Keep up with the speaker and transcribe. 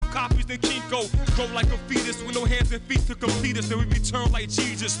the Kinko. Grow like a fetus with no hands and feet to complete us. Then we return like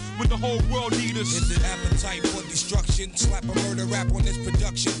Jesus when the whole world need us. Is it appetite for destruction? Slap a murder rap on this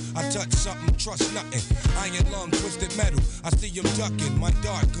production. I touch something, trust nothing. Iron lung, twisted metal. I see him ducking, my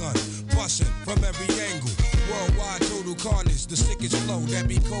dart gun. Busting from every angle. Worldwide total carnage. The sickest flow. That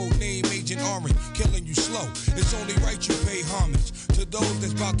be code name Agent Orange. Killing you slow. It's only right you pay homage to those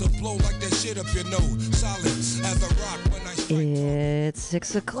that's about to blow like that shit up your nose. Solid as a rock when I strike. It's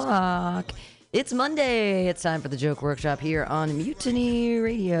 6 o'clock. It's Monday. It's time for the Joke Workshop here on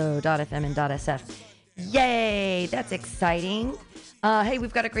MutinyRadio.fm and .sf. Yay! That's exciting. Hey,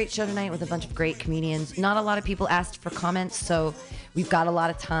 we've got a great show tonight with a bunch of great comedians. Not a lot of people asked for comments, so we've got a lot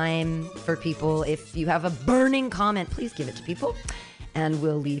of time for people. If you have a burning comment, please give it to people. And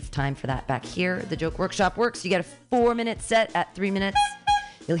we'll leave time for that back here. The Joke Workshop works. You get a 4-minute set at 3 minutes.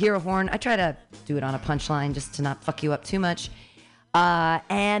 You'll hear a horn. I try to do it on a punchline just to not fuck you up too much.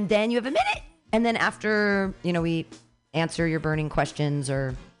 And then you have a minute. And then after, we answer your burning questions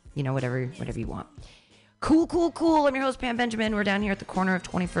or, whatever you want. Cool. I'm your host, Pam Benjamin. We're down here at the corner of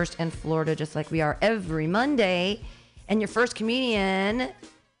 21st and Florida, just like we are every Monday. And your first comedian,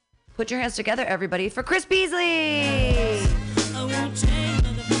 put your hands together, everybody, for Chris Beasley.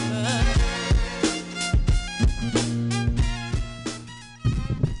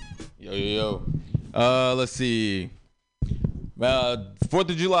 Yo. Let's see. 4th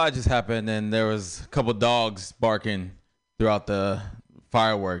of July just happened, and there was a couple dogs barking throughout the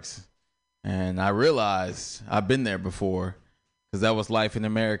fireworks. And I realized I've been there before, because that was life in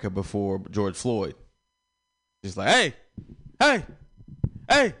America before George Floyd. Just like, hey,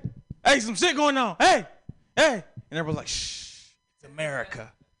 some shit going on. Hey. And everyone's like, shh,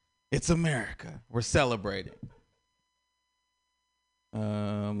 it's America. We're celebrating.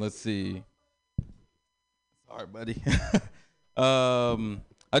 Let's see. Sorry, buddy.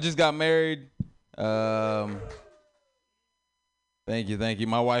 I just got married. Thank you.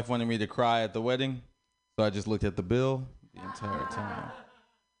 My wife wanted me to cry at the wedding, so I just looked at the bill the entire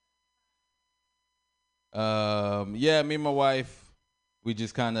time. Me and my wife, we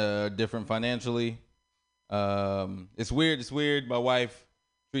just kind of different financially. It's weird. My wife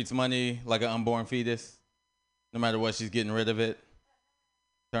treats money like an unborn fetus. No matter what, she's getting rid of it.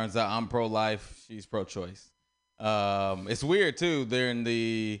 Turns out I'm pro-life, she's pro-choice. It's weird, too. During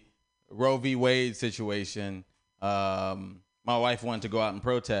the Roe v. Wade situation, my wife wanted to go out and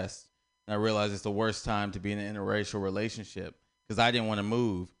protest. And I realized it's the worst time to be in an interracial relationship because I didn't want to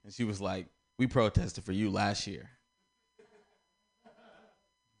move. And she was like, we protested for you last year.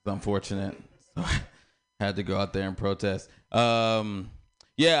 It's unfortunate. So I had to go out there and protest. I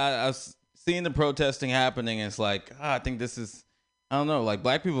was seeing the protesting happening. And it's like, I think this is... I don't know, like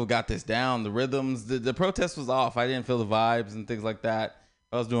black people got this down, the rhythms, the protest was off. I didn't feel the vibes and things like that.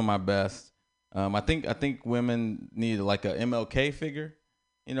 I was doing my best. I think women need like a MLK figure,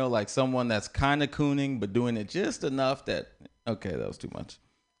 like someone that's kind of cooning, but doing it just enough that, okay, that was too much.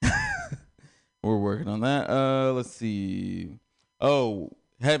 We're working on that. Let's see. I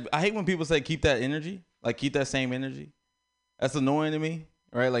hate when people say keep that energy, like keep that same energy. That's annoying to me,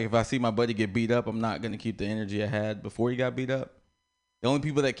 right? Like if I see my buddy get beat up, I'm not going to keep the energy I had before he got beat up. The only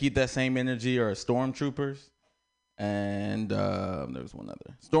people that keep that same energy are stormtroopers, and there was one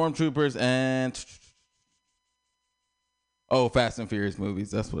other. Stormtroopers and Fast and Furious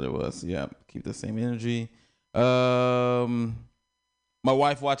movies. That's what it was. Yeah, keep the same energy. My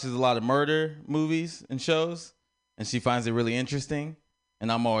wife watches a lot of murder movies and shows, and she finds it really interesting.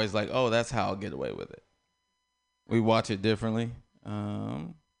 And I'm always like, oh, that's how I'll get away with it. We watch it differently.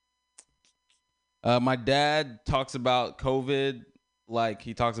 My dad talks about COVID like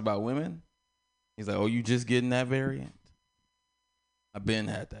he talks about women. He's like, oh, you just getting that variant? I've been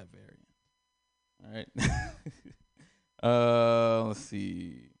had that variant. All right. Let's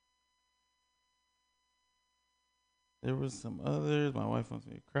see. There was some others. My wife wants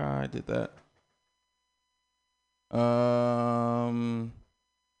me to cry. I did that.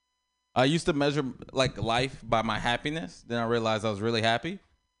 I used to measure like life by my happiness. Then I realized I was really happy.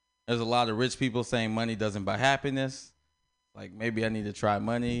 There's a lot of rich people saying money doesn't buy happiness. Like maybe I need to try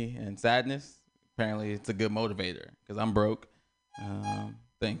money and sadness. Apparently it's a good motivator because I'm broke.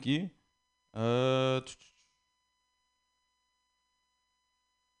 Thank you. That's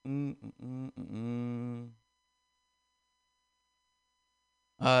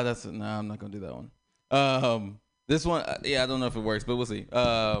it. No, I'm not gonna do that one. This one, I don't know if it works, but we'll see.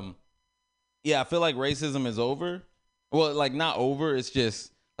 I feel like racism is over. Well, like not over. It's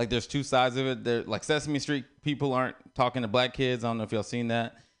just like there's two sides of it. There, like Sesame Street people aren't talking to black kids. I don't know if y'all seen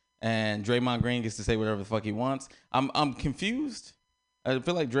that. And Draymond Green gets to say whatever the fuck he wants. I'm confused I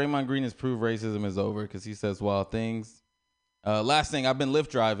feel like Draymond Green has proved racism is over because he says wild things. Last thing, I've been Lyft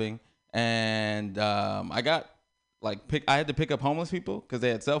driving, and I got I had to pick up homeless people because they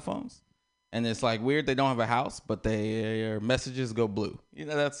had cell phones, and it's like weird they don't have a house, but their messages go blue. You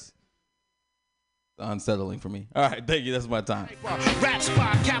know, that's unsettling for me. All right, thank you. That's my time.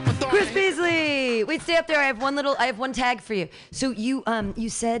 Chris Beasley. Wait, stay up there. I have one tag for you. So you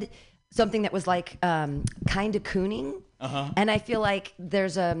said something that was like kind of cooning, and I feel like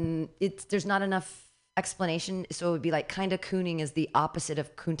there's not enough explanation. So it would be like kind of cooning is the opposite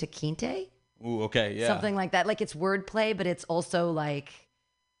of kunta kinte. Ooh, okay, yeah. Something like that. Like it's wordplay, but it's also like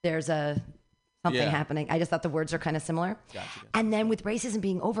there's something happening. I just thought the words are kind of similar. Gotcha. And then with racism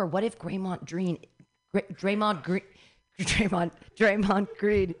being over, what if Draymond Green,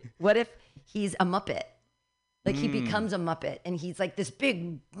 what if he's a Muppet? Like he becomes a Muppet and he's like this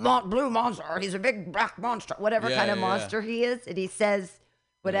big blue monster. He's a big black monster, whatever kind of monster he is. And he says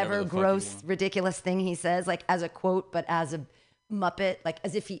whatever gross, ridiculous thing he says, like as a quote, but as a Muppet, like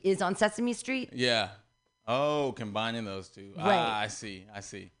as if he is on Sesame Street. Yeah. Oh, combining those two. Right. Ah, I see.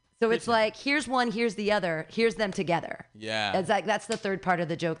 So it's like, here's one, here's the other, here's them together. Yeah. It's like, that's the third part of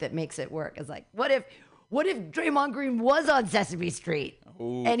the joke that makes it work. It's like, what if Draymond Green was on Sesame Street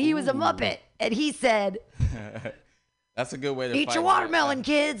and he was a Muppet and he said, that's a good way to eat fight your watermelon,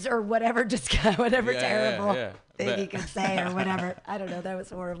 kids, or whatever, terrible thing he could say or whatever. I don't know. That was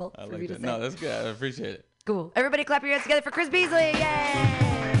horrible for me to say. No, that's good. I appreciate it. Cool. Everybody clap your hands together for Chris Beasley.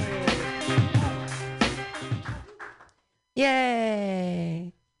 Yay!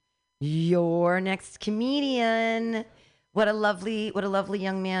 Yay! Your next comedian. What a lovely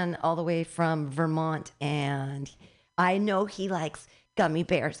young man all the way from Vermont. And I know he likes gummy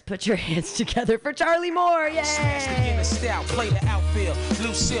bears. Put your hands together for Charlie Moore. Yay! Smash the inner style, play the outfield.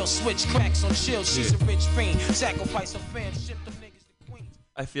 Lucille switch cracks on chill. She's a rich fiend. Sacrifice her fans, ship them niggas to Queens.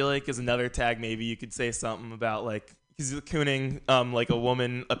 I feel like as another tag, maybe you could say something about like, he's cooning like a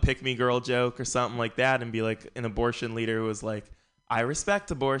woman, a pick-me girl joke or something like that, and be like an abortion leader who was like, I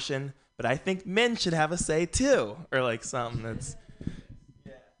respect abortion, but I think men should have a say too, or like something that's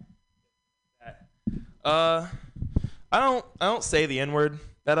I don't say the N-word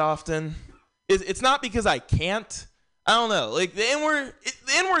that often. It's not because I can't. I don't know. Like the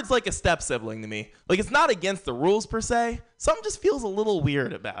N-word's like a step sibling to me. Like it's not against the rules per se. Something just feels a little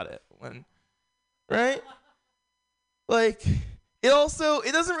weird about it right? Like it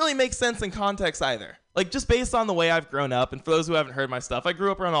doesn't really make sense in context either. Like just based on the way I've grown up, and for those who haven't heard my stuff, I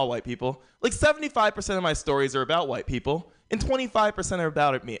grew up around all white people. Like 75% of my stories are about white people, and 25%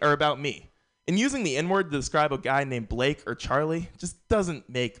 are about me. And using the N-word to describe a guy named Blake or Charlie just doesn't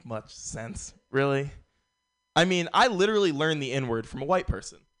make much sense, really. I mean, I literally learned the N-word from a white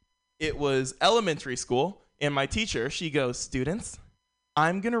person. It was elementary school, and my teacher, she goes, students,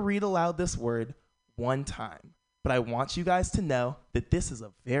 I'm going to read aloud this word one time, but I want you guys to know that this is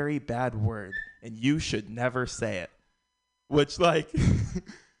a very bad word, and you should never say it. Which, like,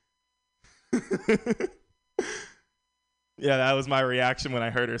 yeah, that was my reaction when I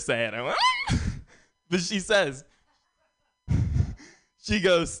heard her say it. I went, ah! But she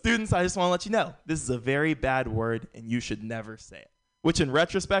goes, students, I just want to let you know, this is a very bad word, and you should never say it. Which, in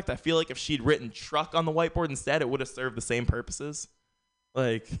retrospect, I feel like if she'd written truck on the whiteboard instead, it would have served the same purposes.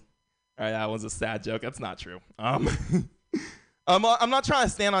 Like, all right, that was a sad joke. That's not true. I'm not trying to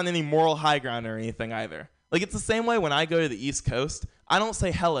stand on any moral high ground or anything either. Like, it's the same way when I go to the East Coast, I don't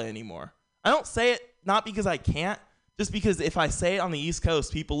say hella anymore. I don't say it not because I can't, just because if I say it on the East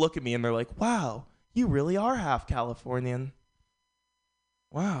Coast, people look at me and they're like, wow, you really are half Californian.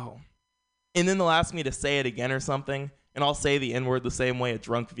 Wow. And then they'll ask me to say it again or something, and I'll say the N-word the same way a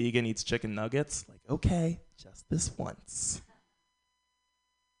drunk vegan eats chicken nuggets. Like, okay, just this once.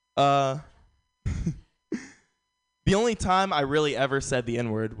 The only time I really ever said the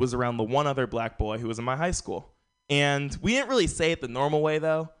N-word was around the one other black boy who was in my high school. And we didn't really say it the normal way,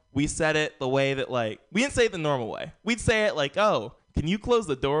 though. We said it the way that, like, we didn't say it the normal way. We'd say it like, oh, can you close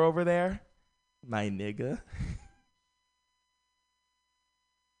the door over there, my nigga?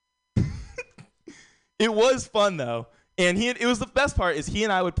 It was fun, though. And it was the best part is he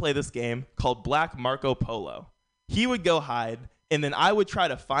and I would play this game called Black Marco Polo. He would go hide, and then I would try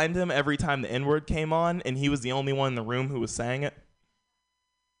to find him every time the N-word came on, and he was the only one in the room who was saying it.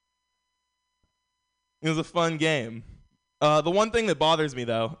 It was a fun game. The one thing that bothers me,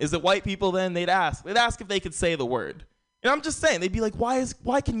 though, is that white people then, they'd ask if they could say the word. And I'm just saying, they'd be like,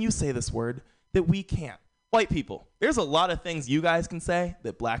 why can you say this word that we can't? White people, there's a lot of things you guys can say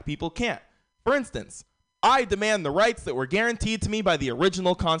that black people can't. For instance, I demand the rights that were guaranteed to me by the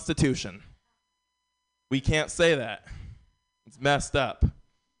original Constitution. We can't say that. It's messed up.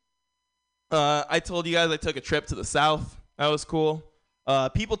 I told you guys I took a trip to the South. That was cool.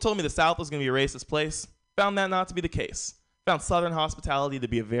 People told me the South was going to be a racist place. Found that not to be the case. Found Southern hospitality to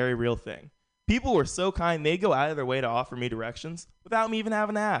be a very real thing. People were so kind, they go out of their way to offer me directions without me even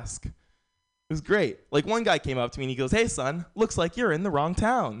having to ask. It was great. Like, one guy came up to me and he goes, "Hey, son, looks like you're in the wrong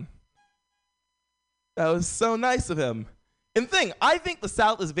town." That was so nice of him. And I think the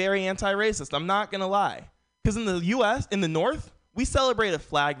South is very anti-racist. I'm not going to lie. Because in the U.S., in the North, we celebrate a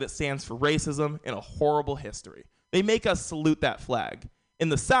flag that stands for racism and a horrible history. They make us salute that flag. In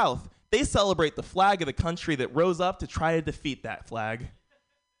the South, they celebrate the flag of the country that rose up to try to defeat that flag.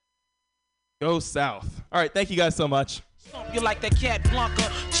 Go South. All right, thank you guys so much. You like that cat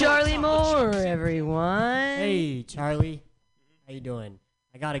Blanca. Charlie Moore, everyone. Hey, Charlie. How you doing?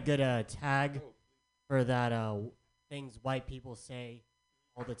 I got a good tag for that things white people say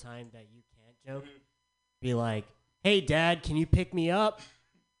all the time that you can't joke. Be like, "Hey, Dad, can you pick me up?"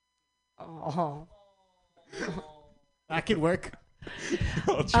 Oh. That could work.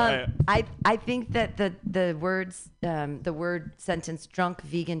 I'll try it. I think that the word sentence "drunk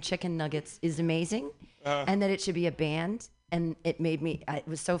vegan chicken nuggets" is amazing, and that it should be a band. And it made me. It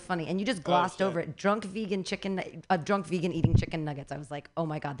was so funny, and you just glossed over it. Drunk vegan eating chicken nuggets. I was like, oh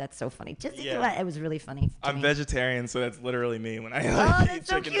my god, that's so funny. It was really funny. I'm vegetarian, so that's literally me when I Oh, eat that's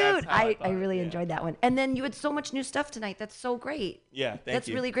so chicken. cute. That's I really enjoyed that one. And then you had so much new stuff tonight. That's so great. Yeah, thank That's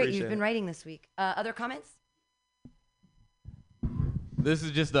you. really great. Appreciate You've been it. writing this week. Other comments? This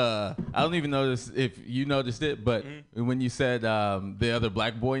is just I don't even notice if you noticed it, but when you said the other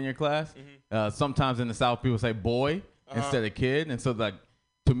black boy in your class, sometimes in the South people say boy instead of kid, and so like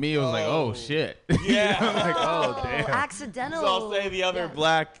to me it was like, oh shit. Yeah. I'm like, oh damn. Accidental. So I'll say the other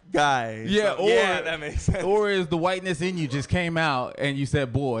black guy. Yeah, So, or that makes sense. Or is the whiteness in you just came out and you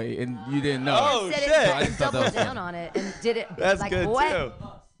said boy and you didn't know? Oh, Said shit. it, I just thought that doubled was down on it and did it. That's like, good what?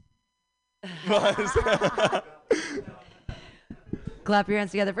 too. Clap your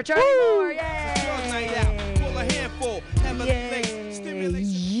hands together for Charlie Moore. Yay!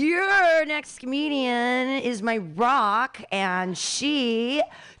 Your next comedian is my rock, and she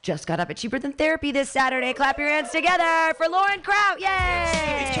just got up at Cheaper Than Therapy this Saturday. Clap your hands together for Lauren Kraut.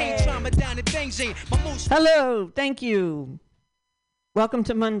 Yay! Hello, thank you. Welcome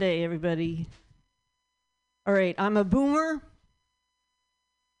to Monday, everybody. All right, I'm a boomer.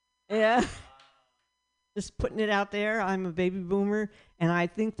 Yeah. Just putting it out there. I'm a baby boomer, and I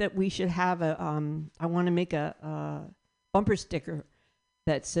think that we should have I want to make a bumper sticker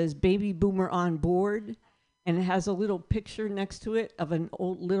that says "Baby Boomer on Board," and it has a little picture next to it of an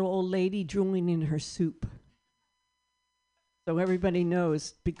little old lady drooling in her soup. So everybody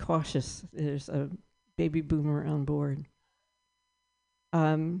knows, be cautious. There's a baby boomer on board.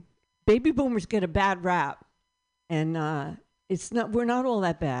 Baby boomers get a bad rap, and we're not all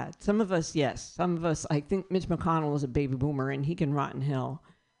that bad. Some of us, yes. Some of us, I think Mitch McConnell is a baby boomer, and he can rot in hell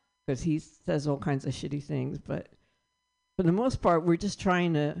because he says all kinds of shitty things. But for the most part, we're just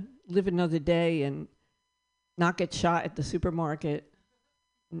trying to live another day and not get shot at the supermarket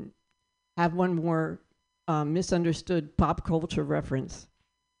and have one more misunderstood pop culture reference.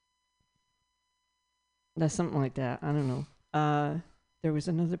 That's something like that. I don't know. There was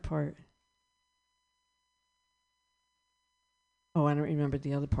another part. Oh, I don't remember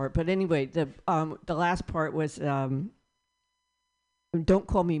the other part. But anyway, the last part was don't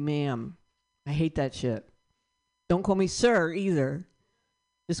call me ma'am. I hate that shit. Don't call me sir either.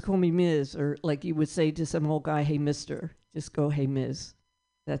 Just call me Ms. Or like you would say to some old guy, hey, mister. Just go, hey, Ms.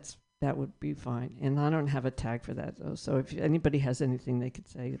 That would be fine. And I don't have a tag for that, though. So if anybody has anything they could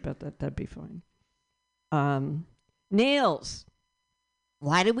say about that, that'd be fine. Nails.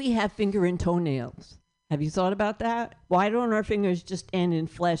 Why do we have finger and toenails? Have you thought about that? Why don't our fingers just end in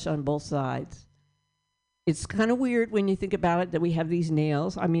flesh on both sides? It's kind of weird when you think about it that we have these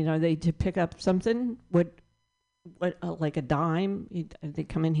nails. I mean, are they to pick up something? What like a dime? They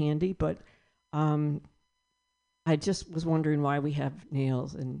come in handy, but I just was wondering why we have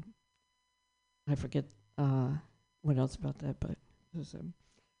nails, and I forget what else about that, but it was,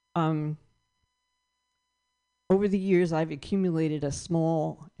 over the years, I've accumulated a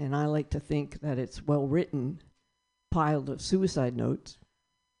small, and I like to think that it's well-written, pile of suicide notes.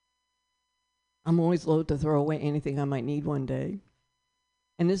 I'm always loath to throw away anything I might need one day.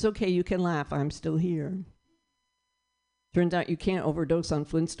 And it's okay, you can laugh, I'm still here. Turns out you can't overdose on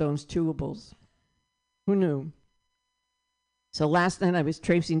Flintstones chewables. Who knew? So last night I was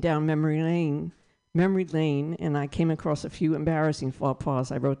tracing down memory lane, and I came across a few embarrassing faux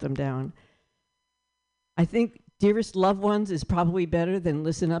pas. I wrote them down. I think dearest loved ones is probably better than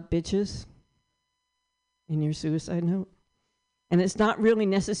listen up, bitches, in your suicide note. And it's not really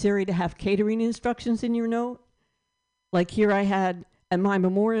necessary to have catering instructions in your note. Like here I had, at my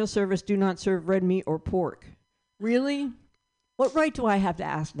memorial service, do not serve red meat or pork. Really? What right do I have to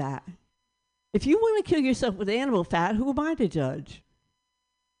ask that? If you want to kill yourself with animal fat, who am I to judge?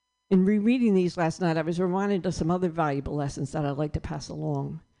 In rereading these last night, I was reminded of some other valuable lessons that I'd like to pass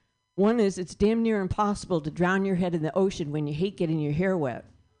along. One is it's damn near impossible to drown your head in the ocean when you hate getting your hair wet.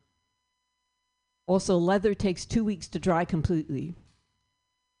 Also, leather takes 2 weeks to dry completely.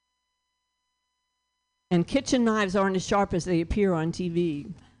 And kitchen knives aren't as sharp as they appear on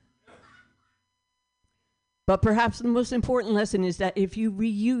TV. But perhaps the most important lesson is that if you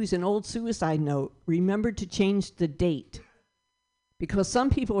reuse an old suicide note, remember to change the date. Because some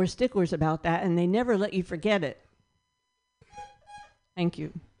people are sticklers about that and they never let you forget it. Thank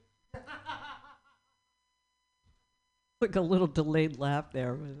you. Like a little delayed laugh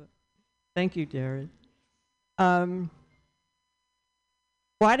there. Thank you, Jared. Why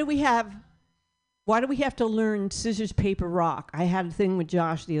do we have to learn scissors, paper, rock? I had a thing with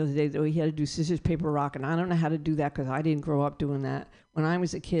Josh the other day that we had to do scissors, paper, rock, and I don't know how to do that because I didn't grow up doing that. When I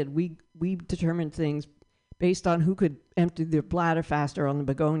was a kid, we determined things based on who could empty their bladder faster on the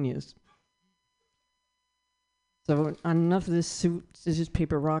begonias. So enough of this scissors,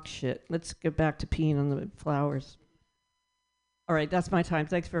 paper, rock shit. Let's get back to peeing on the flowers. All right, that's my time.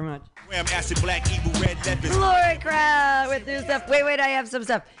 Thanks very much. Lori Crowd with new stuff. Wait, I have some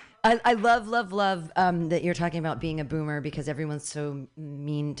stuff. I love that you're talking about being a boomer because everyone's so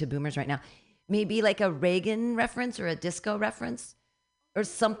mean to boomers right now. Maybe like a Reagan reference or a disco reference or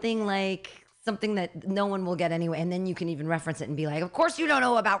something that no one will get anyway. And then you can even reference it and be like, of course you don't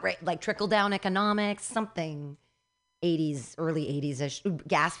know about like trickle down economics, something 80s, early 80s-ish.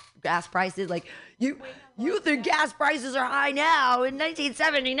 Gas prices. Like you think gas prices are high now. In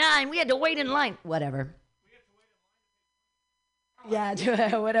 1979, we had to wait in line. Whatever. Yeah,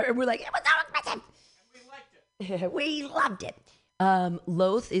 whatever. We're like, it was so expensive. And we liked it. We loved it.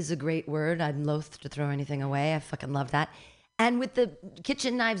 Loath is a great word. I'm loath to throw anything away. I fucking love that. And with the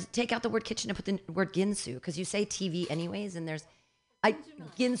kitchen knives, take out the word kitchen and put the word ginsu, because you say TV anyways, and there's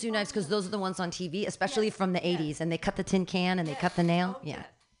ginsu knives, because those are the ones on TV, especially from the 80s, and they cut the tin can and they cut the nail. Yeah.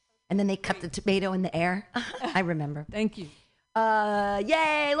 And then they cut the tomato in the air. I remember. Thank you.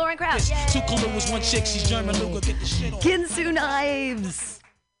 Yay, Lauren Krauss. Yay. Two Kaluas, one chick, she's German. Luga, get the shit on. Ginsu knives.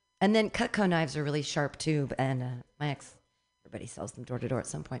 And then Cutco knives are really sharp too. And everybody sells them door to door at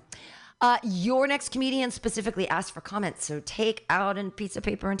some point. Your next comedian specifically asked for comments, so take out a piece of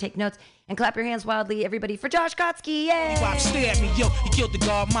paper and take notes and clap your hands wildly, everybody, for Josh Kotsky. Yay! Me, yo, he killed the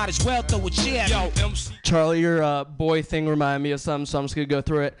guard, might as well throw a chair. Yo, MC. Charlie, your boy thing reminded me of something, so I'm just gonna go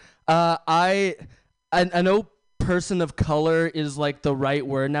through it. I know person of color is like the right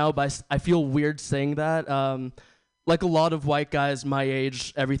word now, but I feel weird saying that. Like a lot of white guys my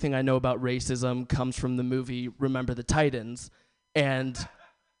age, everything I know about racism comes from the movie Remember the Titans. And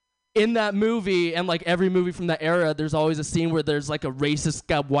in that movie, and like every movie from that era, there's always a scene where there's like a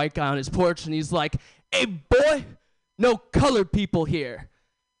racist white guy on his porch, and he's like, "Hey boy, no colored people here."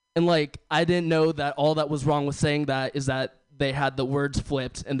 And like, I didn't know that all that was wrong with saying that is that they had the words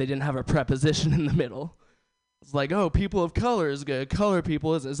flipped and they didn't have a preposition in the middle. It's like, oh, people of color is good. Color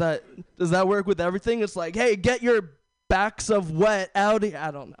people does that work with everything? It's like, hey, get your backs of wet out.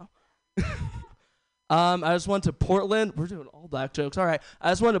 I don't know. I just went to Portland. We're doing all black jokes. All right.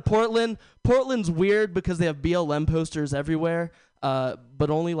 I just went to Portland. Portland's weird because they have BLM posters everywhere, but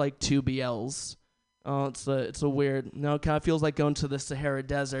only like 2 BLs. Oh, it's a weird. It kind of feels like going to the Sahara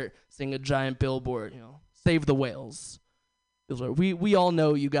Desert, seeing a giant billboard. Save the whales. We all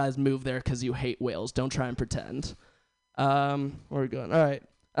know you guys moved there because you hate whales. Don't try and pretend. Where are we going? All right.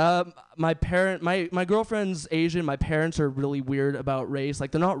 My girlfriend's Asian. My parents are really weird about race.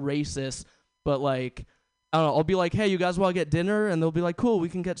 Like, they're not racist, but like, I don't know. I'll be like, hey, you guys want to get dinner? And they'll be like, cool, we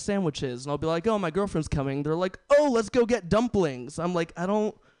can get sandwiches. And I'll be like, oh, my girlfriend's coming. They're like, oh, let's go get dumplings. I'm like,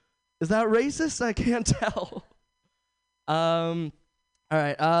 is that racist? I can't tell. All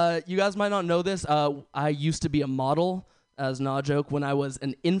right. You guys might not know this. I used to be a model. As not a joke, when I was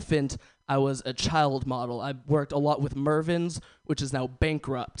an infant, I was a child model. I worked a lot with Mervyn's, which is now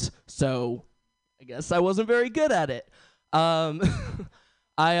bankrupt. So I guess I wasn't very good at it. My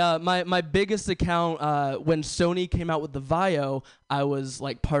biggest account, when Sony came out with the Vaio, I was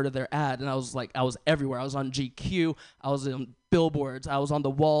like part of their ad, and I was everywhere. I was on GQ, I was on billboards, I was on the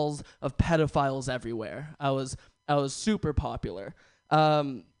walls of pedophiles everywhere. I was super popular.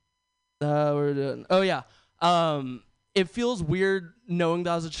 It feels weird knowing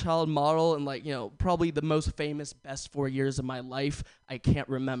that I was a child model and like, probably the most famous best 4 years of my life I can't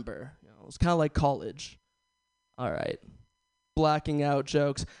remember. It was kind of like college. All right. blacking out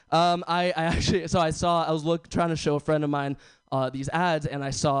jokes. I actually, so I was trying to show a friend of mine these ads, and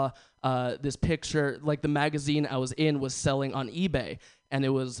I saw this picture, like the magazine I was in was selling on eBay, and it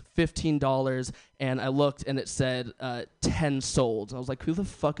was $15, and I looked, and it said 10 sold. And I was like, who the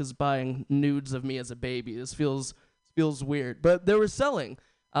fuck is buying nudes of me as a baby? This feels weird. But they were selling.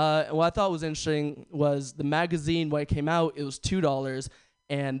 And what I thought was interesting was the magazine, when it came out, it was $2,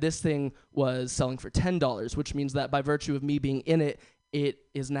 and this thing was selling for $10, which means that by virtue of me being in it, it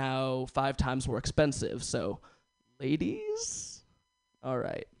is now 5 times more expensive. So, ladies, all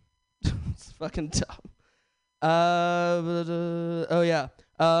right. It's fucking dumb. Oh yeah.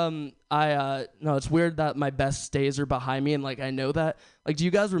 No, it's weird that my best days are behind me, and like I know that. Like, do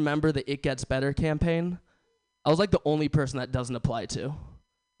you guys remember the It Gets Better campaign? I was like the only person that doesn't apply to.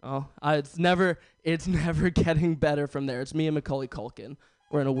 Oh, it's never getting better from there. It's me and Macaulay Culkin.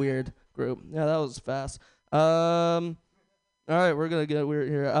 We're in a weird group. Yeah, that was fast. All right, we're gonna get weird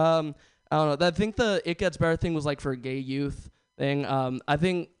here. I don't know. I think the It Gets Better thing was like for a gay youth thing. I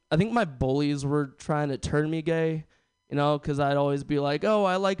think my bullies were trying to turn me gay, you know, because I'd always be like, oh,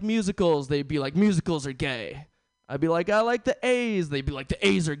 I like musicals. They'd be like, musicals are gay. I'd be like, I like the A's. They'd be like, the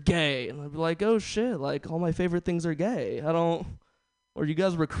A's are gay. And I'd be like, oh, shit, like, all my favorite things are gay. Are you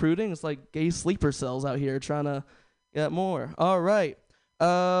guys recruiting? It's like gay sleeper cells out here trying to get more. All right.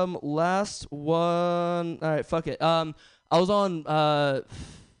 Last one. All right, fuck it. I was on, I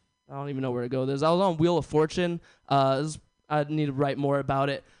don't even know where to go with this. I was on Wheel of Fortune. I need to write more about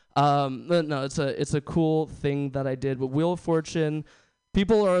it. But no, it's a cool thing that I did. But Wheel of Fortune,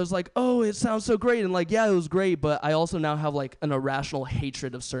 people are always like, oh, it sounds so great. And like, yeah, it was great. But I also now have like an irrational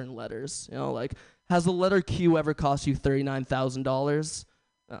hatred of certain letters. You know, like, has the letter Q ever cost you $39,000?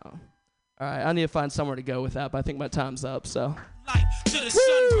 No. All right, I need to find somewhere to go with that, but I think my time's up, so.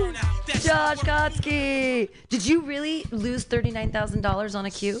 Woo! Josh Kotsky! Did you really lose $39,000 on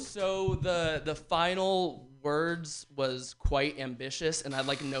a Q? So the final words was quite ambitious, and I had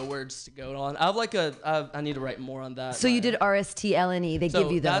like no words to go on. I have like I need to write more on that. So you did RSTLNE. They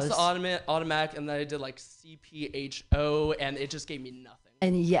give you those. That's the automatic, and then I did like CPHO, and it just gave me nothing.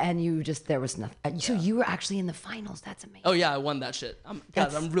 And yeah, and there was nothing. So you were actually in the finals. That's amazing. Oh yeah, I won that shit.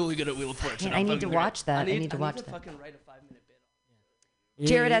 Guys, I'm really good at Wheel of Fortune. I need to watch that. I need to watch that. Fucking write a 5-minute bit on it.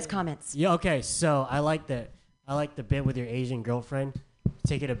 Jared has comments. Yeah. Okay. So I like the bit with your Asian girlfriend.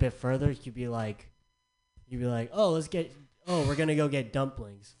 Take it a bit further. You'd be like, oh, we're gonna go get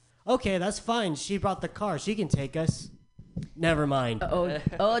dumplings. Okay, that's fine. She brought the car. She can take us. Never mind.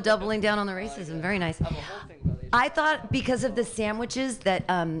 Doubling down on the racism. Very nice. I thought because of the sandwiches that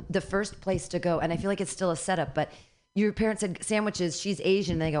the first place to go, and I feel like it's still a setup, but your parents said sandwiches, she's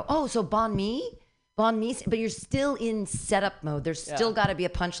Asian, and they go, oh, so banh mi, but you're still in setup mode. There's still got to be a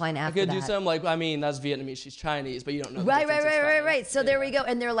punchline after that. I could do something like, I mean, that's Vietnamese, she's Chinese, but you don't know. Right. So there we go.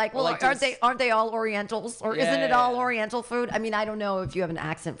 And they're like, well, like aren't they all Orientals? Or isn't it all Oriental food? I mean, I don't know if you have an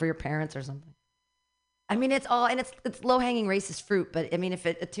accent for your parents or something. I mean, it's all, and it's low-hanging racist fruit, but I mean, if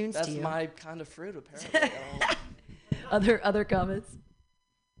it attunes to you. That's my kind of fruit, apparently. Other comments?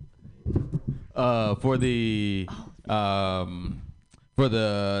 For the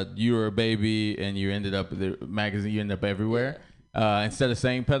you were a baby and you ended up the magazine, you ended up everywhere. Instead of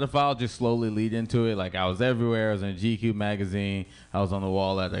saying pedophile, just slowly lead into it. Like, I was everywhere. I was in a GQ magazine. I was on the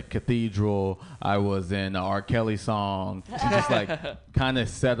wall at a cathedral. I was in an R. Kelly song. Just like kind of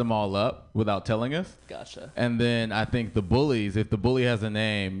set them all up without telling us. Gotcha. And then I think the bullies, if the bully has a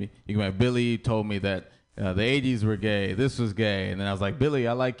name, you can be like, Billy told me that the 80s were gay. This was gay. And then I was like, Billy,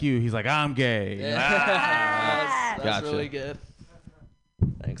 I like you. He's like, I'm gay. Yeah. That's Gotcha. really good.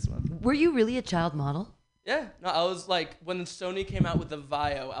 Thanks, man. Were you really a child model? Yeah, no, I was like, when Sony came out with the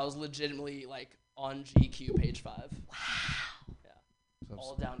Vio, I was legitimately like on GQ page 5. Wow. Yeah.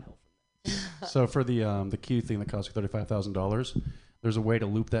 All downhill from there. So for the Q thing that cost you $35,000, there's a way to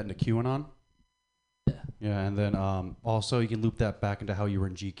loop that into QAnon. Yeah. Yeah, and then also you can loop that back into how you were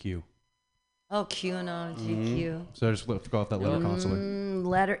in GQ. Oh, QAnon, GQ. So I just forgot that letter constantly.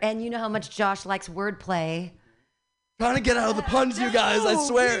 Letter, and you know how much Josh likes wordplay. Trying to get out of the puns, you guys. I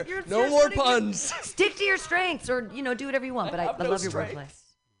swear. No more puns. Stick to your strengths, or do whatever you want. But I love your wordplay.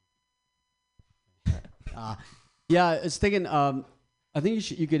 Yeah, I was thinking. I think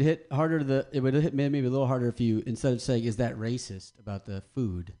you could hit harder. It would hit maybe a little harder if you, instead of saying "Is that racist?" about the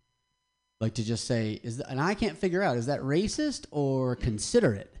food, like to just say and I can't figure out, is that racist or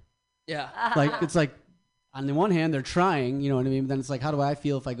considerate? Yeah. Like, it's like, on the one hand, they're trying, you know what I mean? But then it's like, how do I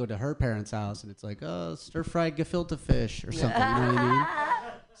feel if I go to her parents' house and it's like, oh, stir-fried gefilte fish or something, you know what I mean?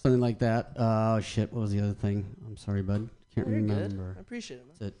 Something like that. Oh, shit, what was the other thing? I'm sorry, bud. Can't remember. Good. I appreciate it,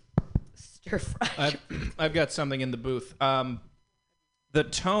 man. That's it. Stir-fried. I've got something in the booth. the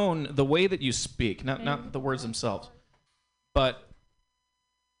tone, the way that you speak, not the words themselves, but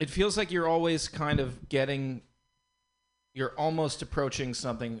it feels like you're always kind of you're almost approaching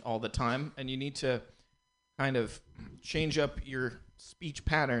something all the time, and you need to kind of change up your speech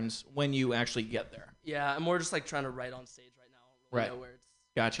patterns when you actually get there. Yeah, I'm more just like trying to write on stage right now. Right. Know where it's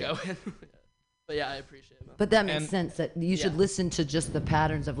Gotcha. going. But yeah, I appreciate it. But that makes sense that you should listen to just the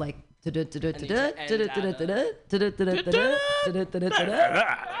patterns of like. Okay,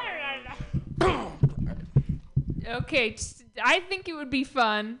 I think it would be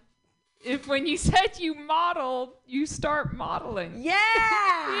fun if when you said you modeled, you start modeling. Yeah.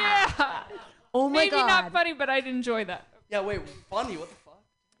 Yeah. Oh my God. Maybe not funny, but I'd enjoy that. Yeah, wait, funny? What the fuck?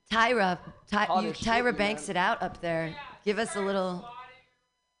 Tyra banks it out up there. Give us a little.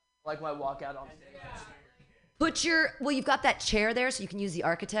 Like when I walk out on stage. You've got that chair there, so you can use the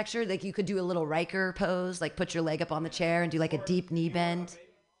architecture. Like you could do a little Riker pose, like put your leg up on the chair and do like a deep knee bend.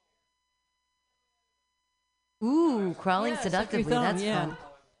 Ooh, crawling seductively. That's fun.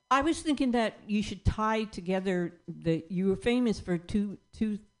 I was thinking that you should tie together you were famous for two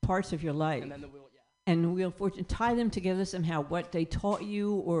parts of your life. And then the wheel, And the Wheel of Fortune, tie them together somehow. What they taught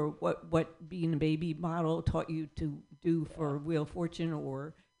you, or what being a baby model taught you to do for Wheel of Fortune,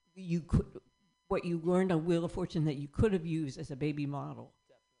 or what you learned on Wheel of Fortune that you could have used as a baby model.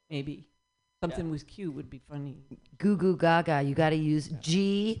 Maybe something was cute would be funny. Goo goo gaga. You got to use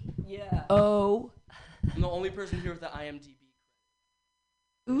G-O. I'm the only person here with the IMDb.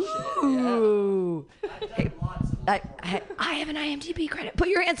 Ooh. Hey, I have an IMDb credit. Put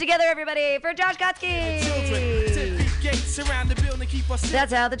your hands together, everybody, for Josh Kotsky.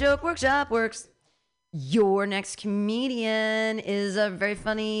 That's how the Joke Workshop works. Your next comedian is a very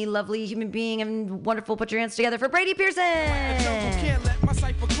funny, lovely human being and wonderful. Put your hands together for Brady Pearson.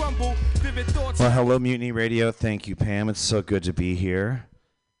 Well, hello, Mutiny Radio. Thank you, Pam. It's so good to be here.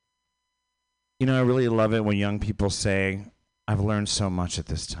 You know, I really love it when young people say, I've learned so much at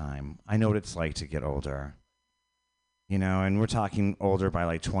this time. I know what it's like to get older. You know, and we're talking older by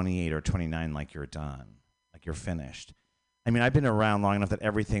like 28 or 29, like you're done, like you're finished. I mean, I've been around long enough that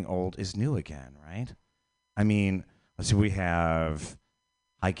everything old is new again, right? I mean, let's see, we have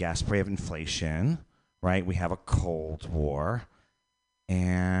high gas price, we have inflation, right? We have a Cold War.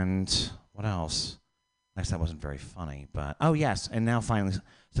 And what else? Next, that wasn't very funny, but, oh yes, and now finally,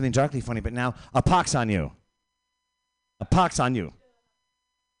 something darkly funny, but now, a pox on you. A pox on you.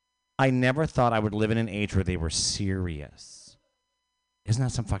 I never thought I would live in an age where they were serious. Isn't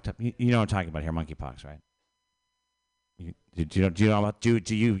that some fucked up? You know what I'm talking about here, monkeypox, right? Do you know about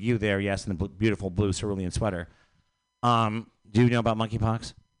you there? Yes, in the beautiful blue cerulean sweater. Do you know about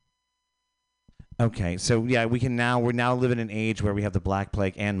monkeypox? Okay, so yeah, we're now living in an age where we have the Black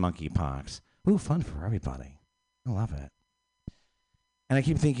Plague and monkeypox. Ooh, fun for everybody. I love it. And I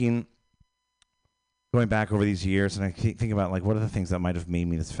keep thinking, going back over these years, and I keep thinking about like what are the things that might have made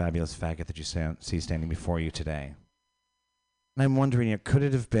me this fabulous faggot that you see standing before you today. And I'm wondering, could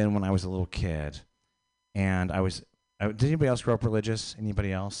it have been when I was a little kid, and did anybody else grow up religious?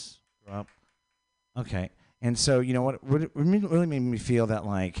 Anybody else grow up? Okay. And so, you know what really made me feel that,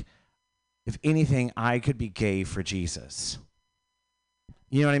 like, if anything, I could be gay for Jesus.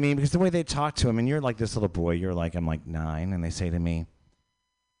 You know what I mean? Because the way they talk to him, and you're like this little boy, I'm like 9, and they say to me,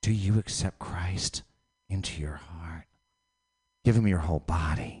 do you accept Christ into your heart? Give him your whole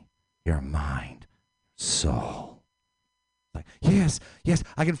body, your mind, soul. Like, yes,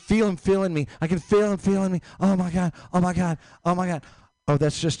 I can feel him feeling me. I can feel him feeling me. Oh my God, oh my God, oh my God. Oh,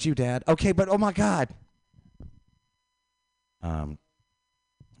 that's just you, Dad. Okay, but oh my God.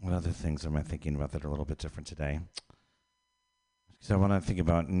 What other things am I thinking about that are a little bit different today? So I want to think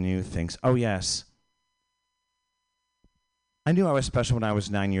about new things. Oh, yes. I knew I was special when I was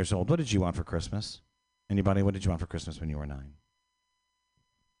 9 years old. What did you want for Christmas? Anybody, what did you want for Christmas when you were 9?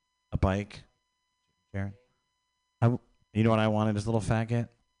 A bike? Sharon? You know what I wanted as a little faggot?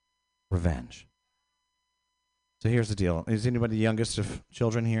 Revenge. So here's the deal. Is anybody the youngest of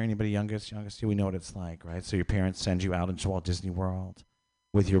children here? Anybody youngest? We know what it's like, right? So your parents send you out into Walt Disney World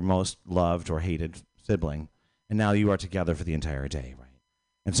with your most loved or hated sibling, and now you are together for the entire day, right?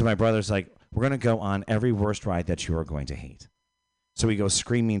 And so my brother's like, we're going to go on every worst ride that you are going to hate. So we go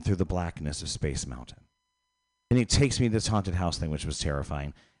screaming through the blackness of Space Mountain. And he takes me to this haunted house thing, which was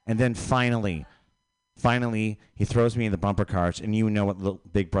terrifying. And then finally, he throws me in the bumper cars, and you know what little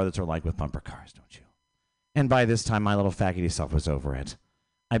big brothers are like with bumper cars, don't you? And by this time, my little faggoty self was over it.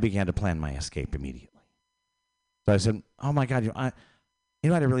 I began to plan my escape immediately. So I said, oh my God, you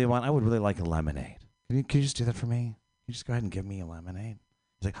know what I really want? I would really like a lemonade. Can you just do that for me? Can you just go ahead and give me a lemonade?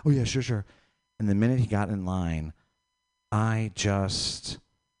 He's like, oh yeah, sure. And the minute he got in line, I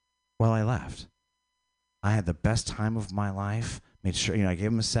left. I had the best time of my life. Made sure, I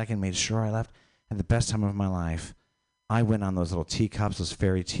gave him a second, made sure I left. Had the best time of my life. I went on those little teacups, those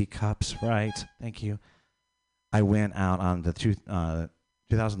fairy teacups, right? Thank you. I went out on the 2,000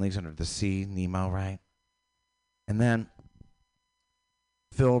 Leagues Under the Sea, Nemo, right? And then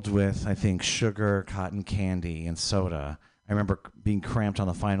filled with, I think, sugar, cotton candy, and soda. I remember being cramped on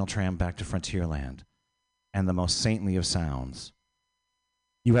the final tram back to Frontierland. And the most saintly of sounds.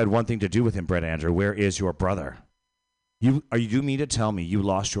 You had one thing to do with him, Brett Andrew. Where is your brother? You mean to tell me you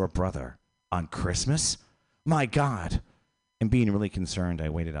lost your brother on Christmas? My God. And being really concerned, I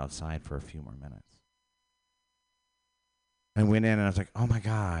waited outside for a few more minutes. I went in and I was like, oh my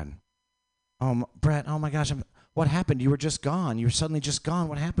God. Brett, oh my gosh. What happened? You were just gone. You were suddenly just gone.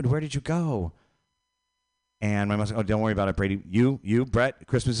 What happened? Where did you go? And my mom said, oh, don't worry about it, Brady. You, Brett,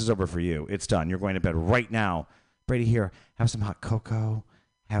 Christmas is over for you. It's done. You're going to bed right now. Brady, here, have some hot cocoa,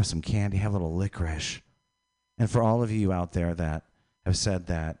 have some candy, have a little licorice. And for all of you out there that have said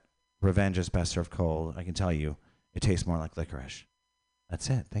that revenge is best served cold, I can tell you, it tastes more like licorice. That's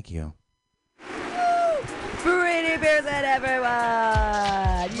it. Thank you. Brady Pearson,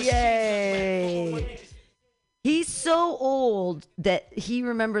 everyone! Yay! He's so old that he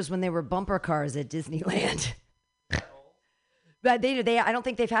remembers when they were bumper cars at Disneyland. But I don't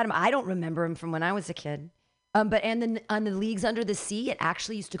think they've had him. I don't remember him from when I was a kid. But on the Leagues Under the Sea, it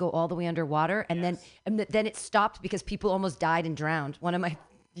actually used to go all the way underwater, and then it stopped because people almost died and drowned.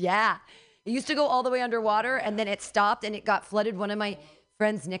 It used to go all the way underwater, and then it stopped and it got flooded. One of my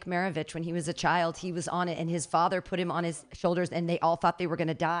friends, Nick Maravich, when he was a child, he was on it, and his father put him on his shoulders, and they all thought they were going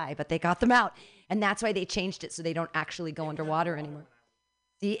to die, but they got them out. And that's why they changed it so they don't actually go underwater anymore.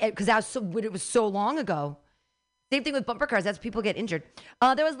 See, because it was so long ago. Same thing with bumper cars. That's people get injured.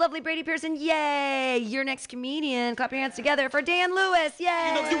 That was lovely, Brady Pearson. Yay! Your next comedian. Clap your hands together for Dan Lewis.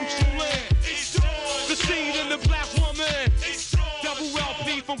 Yay! The seed in the black woman. Double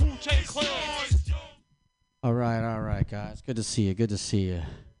LP from Wu-Tang Clan. All right, guys. Good to see you.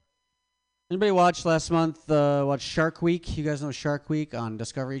 Anybody watch last month? Watch Shark Week? You guys know Shark Week on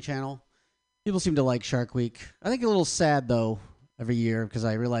Discovery Channel? People seem to like Shark Week. I think a little sad though every year because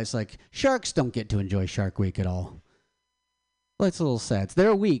I realize sharks don't get to enjoy Shark Week at all. Well, it's a little sad. It's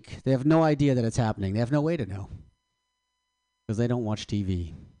their week. They have no idea that it's happening. They have no way to know because they don't watch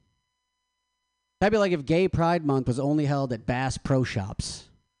TV. That'd be like if Gay Pride Month was only held at Bass Pro Shops.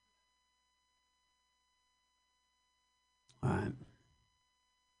 All right.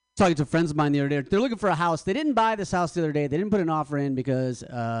 Talking to friends of mine the other day. They're looking for a house. They didn't buy this house the other day. They didn't put an offer in because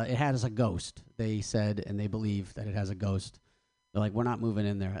it has a ghost. They said, and they believe that it has a ghost. They're like, we're not moving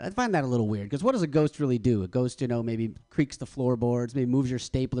in there. I find that a little weird because what does a ghost really do? A ghost, maybe creaks the floorboards, maybe moves your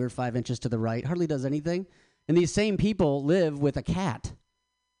stapler 5 inches to the right, hardly does anything. And these same people live with a cat.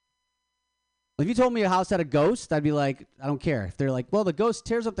 If you told me a house had a ghost, I'd be like, I don't care. If they're like, well, the ghost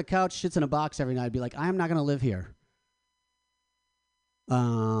tears up the couch, shits in a box every night, I'd be like, I am not going to live here.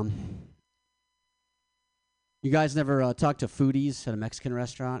 You guys never talk to foodies at a Mexican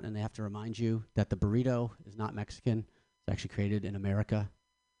restaurant and they have to remind you that the burrito is not Mexican. It's actually created in America.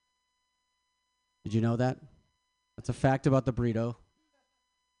 Did you know that? That's a fact about the burrito.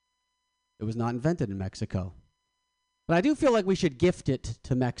 It was not invented in Mexico. But I do feel like we should gift it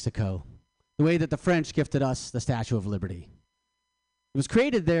to Mexico the way that the French gifted us the Statue of Liberty. It was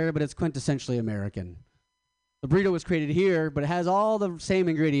created there, but it's quintessentially American. The burrito was created here, but it has all the same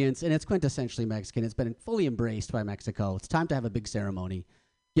ingredients, and it's quintessentially Mexican. It's been fully embraced by Mexico. It's time to have a big ceremony.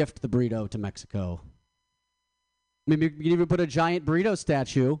 Gift the burrito to Mexico. Maybe you can even put a giant burrito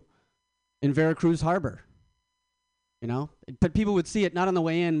statue in Veracruz Harbor. But people would see it not on the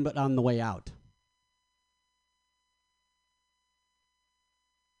way in, but on the way out.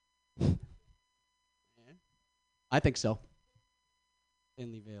 I think so.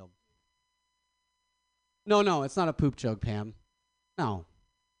 Thinly veiled. No, it's not a poop joke, Pam. No.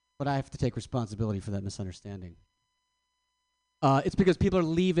 But I have to take responsibility for that misunderstanding. It's because people are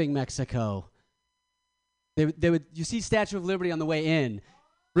leaving Mexico. You see Statue of Liberty on the way in,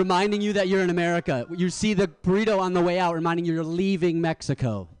 reminding you that you're in America. You see the burrito on the way out, reminding you you're leaving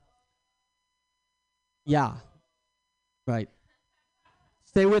Mexico. Yeah. Right.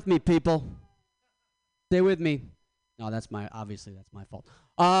 Stay with me, people. Stay with me. No, obviously that's my fault.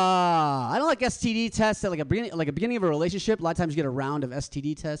 I don't like STD tests at like a beginning of a relationship. A lot of times you get a round of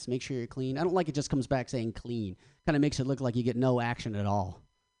STD tests. Make sure you're clean. I don't like it just comes back saying clean. Kind of makes it look like you get no action at all.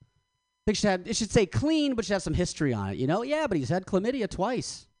 I think it should say clean, but should have some history on it. Yeah, but he's had chlamydia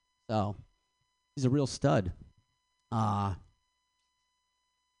twice, so he's a real stud. I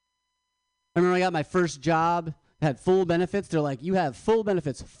remember I got my first job. had full benefits. They're like, you have full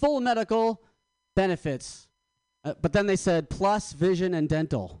benefits, full medical benefits. But then they said plus vision and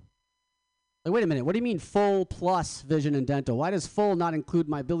dental. Like, wait a minute. What do you mean full plus vision and dental? Why does full not include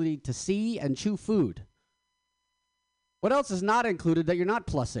my ability to see and chew food? What else is not included that you're not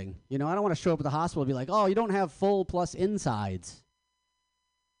plussing? You know, I don't want to show up at the hospital and be like, oh, you don't have full plus insides.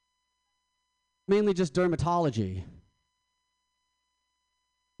 Mainly just dermatology.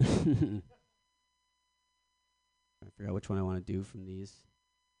 I figure out which one I want to do from these.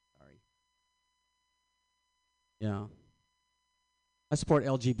 Sorry. Yeah. I support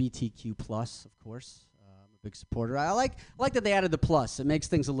LGBTQ+, of course. I'm a big supporter. I like that they added the plus. It makes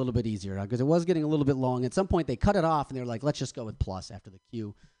things a little bit easier because it was getting a little bit long. At some point, they cut it off, and they were like, let's just go with plus after the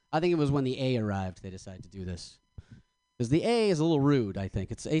Q. I think it was when the A arrived they decided to do this. Because the A is a little rude, I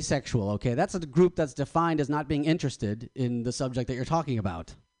think. It's asexual, okay? That's a group that's defined as not being interested in the subject that you're talking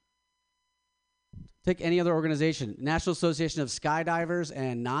about. Take any other organization. National Association of Skydivers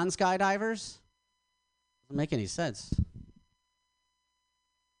and Non-Skydivers? Doesn't make any sense.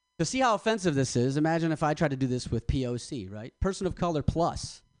 To see how offensive this is, imagine if I tried to do this with POC, right? Person of color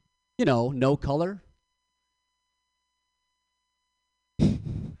plus. You know, no color.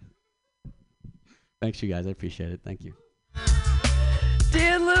 Thanks, you guys. I appreciate it. Thank you.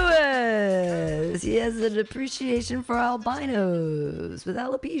 Dan Lewis. He has an appreciation for albinos with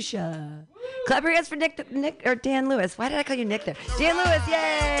alopecia. Clap your hands for Nick or Dan Lewis. Why did I call you Nick there? Dan Lewis,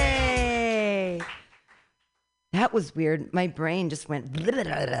 yay! That was weird. My brain just went, blah, blah,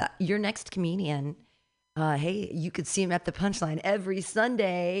 blah, blah. Your next comedian. Hey, you could see him at the Punchline every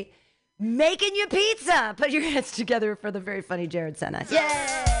Sunday making you pizza. Put your hands together for the very funny Jared Senna.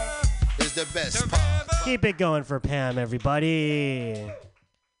 Yay! Is the best part. Keep it going for Pam, everybody.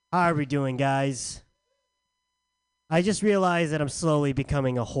 How are we doing, guys? I just realized that I'm slowly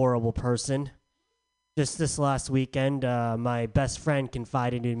becoming a horrible person. Just this last weekend, my best friend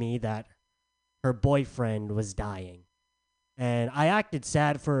confided in me that her boyfriend was dying. And I acted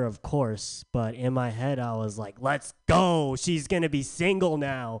sad for her, of course, but in my head I was like, let's go! She's gonna be single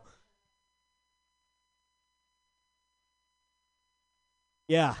now.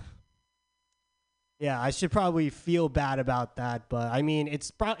 Yeah. Yeah, I should probably feel bad about that, but I mean,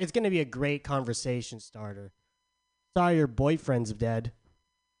 it's going to be a great conversation starter. Sorry your boyfriend's dead,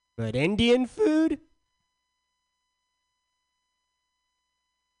 but Indian food?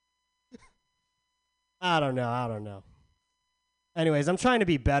 I don't know. Anyways, I'm trying to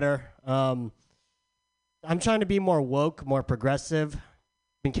be better. I'm trying to be more woke, more progressive.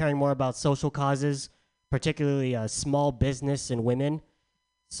 Been caring more about social causes, particularly small business and women.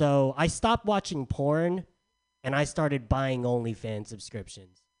 So I stopped watching porn, and I started buying OnlyFans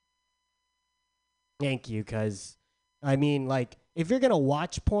subscriptions. Thank you, because, I mean, like, if you're going to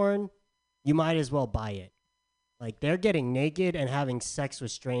watch porn, you might as well buy it. Like, they're getting naked and having sex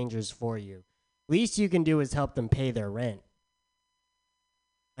with strangers for you. Least you can do is help them pay their rent.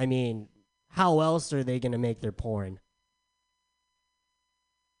 I mean, how else are they going to make their porn?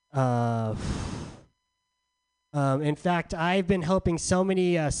 In fact, I've been helping so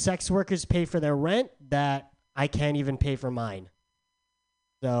many sex workers pay for their rent that I can't even pay for mine.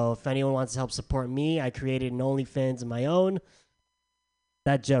 So if anyone wants to help support me, I created an OnlyFans of my own.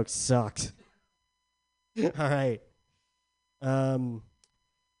 That joke sucked. All right. I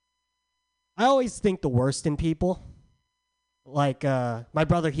always think the worst in people. Like my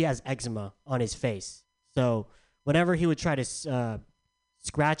brother, he has eczema on his face. So whenever he would try to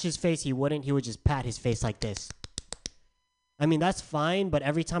scratch his face, he wouldn't. He would just pat his face like this. I mean, that's fine, but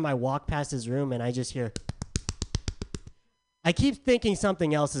every time I walk past his room and I just hear, I keep thinking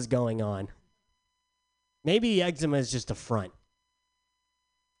something else is going on. Maybe the eczema is just a front.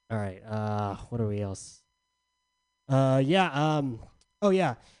 All right, what are we else? Oh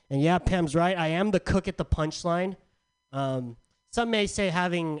yeah, and yeah, Pam's right. I am the cook at the Punchline. Some may say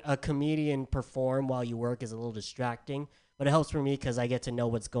having a comedian perform while you work is a little distracting, but it helps for me because I get to know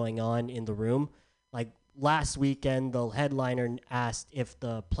what's going on in the room. Like, last weekend, the headliner asked if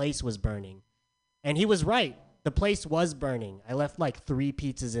the place was burning. And he was right. The place was burning. I left like 3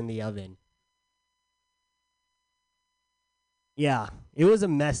 pizzas in the oven. Yeah, it was a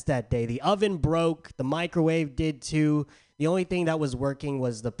mess that day. The oven broke. The microwave did too. The only thing that was working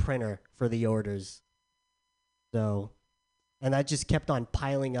was the printer for the orders. So, and that just kept on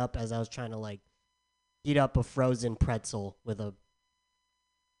piling up as I was trying to like heat up a frozen pretzel with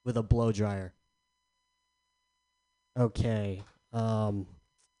a blow dryer. Okay.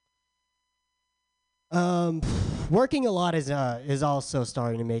 Working a lot is also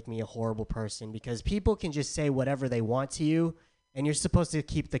starting to make me a horrible person because people can just say whatever they want to you, and you're supposed to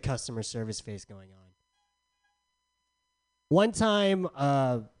keep the customer service face going on. One time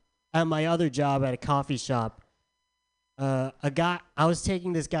at my other job at a coffee shop, I was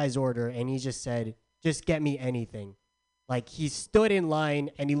taking this guy's order, and he just said, "Just get me anything." Like, he stood in line,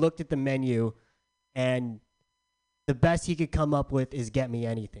 and he looked at the menu, and the best he could come up with is "get me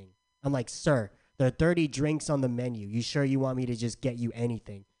anything." I'm like, "Sir, there are 30 drinks on the menu. You sure you want me to just get you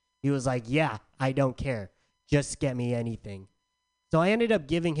anything?" He was like, "Yeah, I don't care. Just get me anything." So I ended up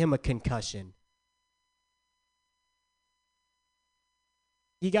giving him a concussion.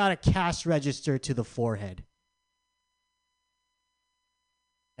 He got a cash register to the forehead.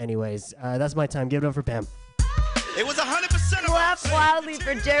 Anyways, that's my time. Give it up for Pam. It was 100% of Clap loudly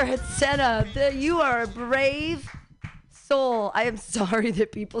for Jared Senna. You are a brave soul. I am sorry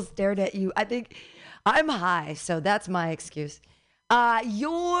that people stared at you. I think I'm high, so that's my excuse.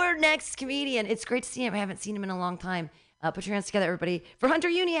 Your next comedian. It's great to see him. I haven't seen him in a long time. Put your hands together, everybody, for Hunter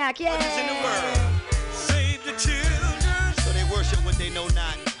Uniac. Yay! What is in the world? Save the children. So they worship what they know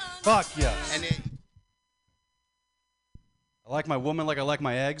not. Fuck yes. And they, I like my woman like I like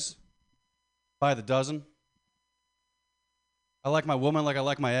my eggs. By the dozen. I like my woman like I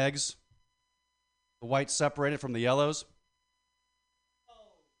like my eggs. The whites separated from the yellows.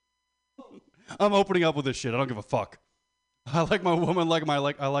 I'm opening up with this shit. I don't give a fuck. I like my woman like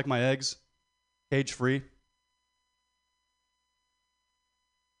I like my eggs. Cage free.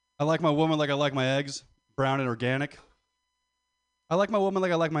 I like my woman like I like my eggs. Brown and organic. I like my woman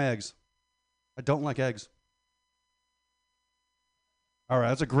like I like my eggs. I don't like eggs. All right,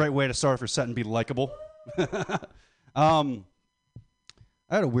 that's a great way to start for set and be likable. I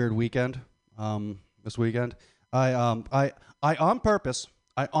had a weird weekend. This weekend, I on purpose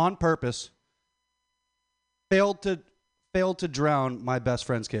failed to drown my best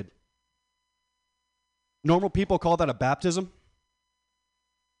friend's kid. Normal people call that a baptism.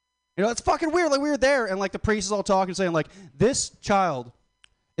 You know, it's fucking weird. Like, we were there, and like the priest is all talking, saying like, this child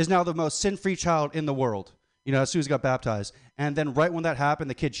is now the most sin-free child in the world. You know, as soon as he got baptized, and then right when that happened,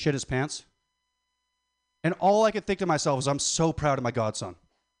 the kid shit his pants. And all I could think to myself was, I'm so proud of my godson.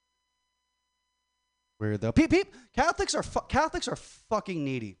 Weird though. Catholics are fucking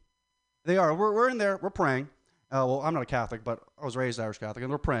needy. They are. We're in there. We're praying. Well, I'm not a Catholic, but I was raised Irish Catholic,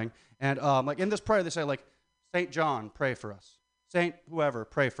 and we're praying. And like in this prayer, they say like, Saint John, pray for us. Saint whoever,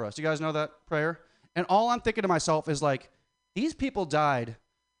 pray for us. You guys know that prayer? And all I'm thinking to myself is like, these people died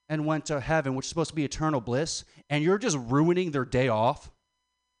and went to heaven, which is supposed to be eternal bliss, and you're just ruining their day off.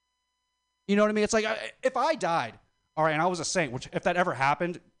 You know what I mean? It's like, if I died, all right, and I was a saint, which if that ever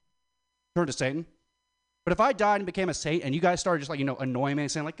happened, turn to Satan. But if I died and became a saint, and you guys started just like, annoying me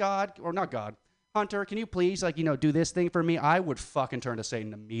and saying like, God, or not God, Hunter, can you please like, do this thing for me? I would fucking turn to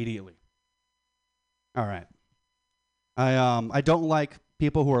Satan immediately. All right. I don't like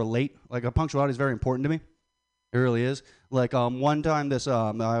people who are late. Like, punctuality is very important to me. It really is. Like, one time this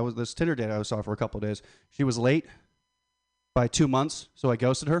Tinder date I saw for a couple of days, she was late by 2 months, so I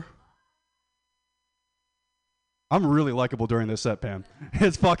ghosted her. I'm really likable during this set, Pam.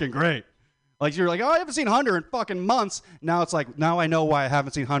 It's fucking great. Like, you're like, oh, I haven't seen Hunter in fucking months. Now it's like, now I know why I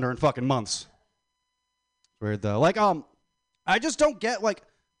haven't seen Hunter in fucking months. It's weird, though. Like, I just don't get, like,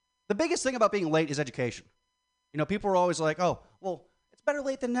 the biggest thing about being late is education. People are always like, oh, well, it's better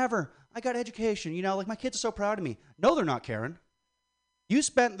late than never. I got education. Like, my kids are so proud of me. No, they're not, Karen. You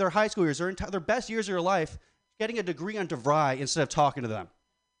spent their high school years, their best years of your life, getting a degree on DeVry instead of talking to them.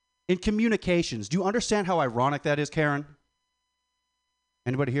 In communications. Do you understand how ironic that is, Karen?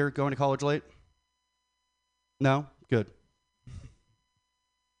 Anybody here going to college late? No? Good.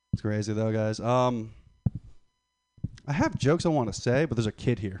 It's crazy, though, guys. I have jokes I want to say, but there's a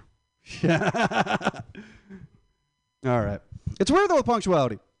kid here. All right. It's weird, though, with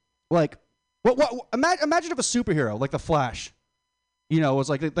punctuality. Like, imagine if a superhero, like the Flash, was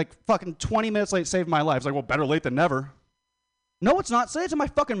like fucking 20 minutes late, saved my life. It's like, well, better late than never. No, it's not. Say it to my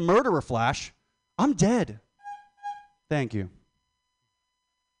fucking murderer, Flash. I'm dead. Thank you.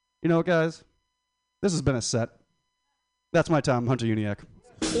 You know what, guys? This has been a set. That's my time, Hunter Uniac.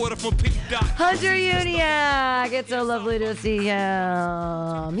 Hunter Uniac. It's so lovely to see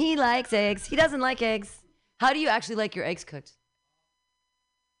him. He likes eggs. He doesn't like eggs. How do you actually like your eggs cooked?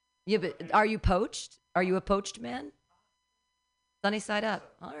 Yeah, but are you poached? Are you a poached man? Sunny side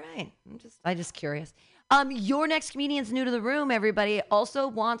up. All right. I'm just curious. Your next comedian's new to the room, everybody. Also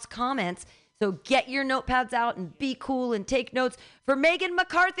wants comments. So get your notepads out and be cool and take notes for Megan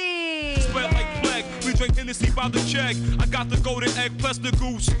McCarthy. Spread like plague. We drink Hennessy by the check. I got the golden egg plus the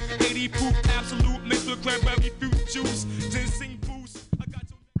goose. 80 proof absolute mixed with cranberry fruit juice. Ginseng boost.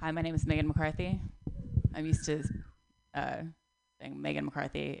 Hi, my name is Megan McCarthy. I'm used to saying Megan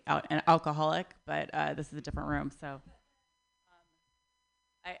McCarthy, an alcoholic, but this is a different room, so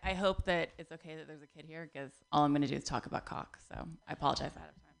I hope that it's okay that there's a kid here because all I'm going to do is talk about cock. So I apologize ahead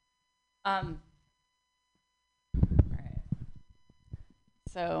of time. All right.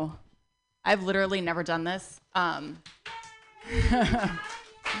 So I've literally never done this. All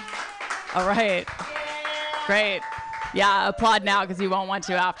right. Great. Yeah, applaud now because you won't want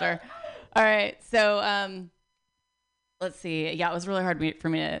to after. All right. So let's see. Yeah, it was really hard for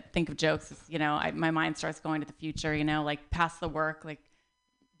me to think of jokes. You know, my mind starts going to the future, you know, like past the work. Like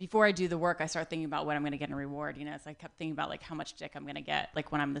before I do the work, I start thinking about what I'm going to get in reward, you know. So I kept thinking about like how much dick I'm going to get,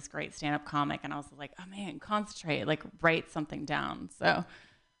 like when I'm this great stand-up comic. And I was like, oh man, concentrate, like write something down. So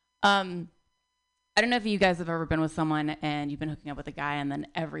I don't know if you guys have ever been with someone and you've been hooking up with a guy and then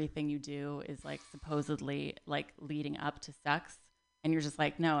everything you do is like supposedly like leading up to sex. And you're just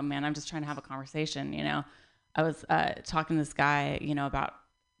like, no, man, I'm just trying to have a conversation, you know. I was talking to this guy, you know, about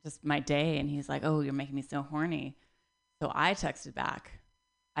just my day, and he's like, oh, you're making me so horny. So I texted back,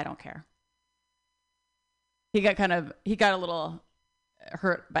 I don't care. He got a little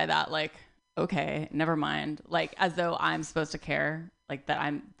hurt by that, like, okay, never mind. Like, as though I'm supposed to care, like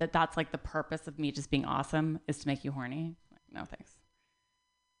that's like the purpose of me just being awesome is to make you horny. Like, no thanks.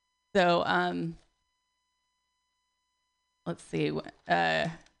 So, let's see.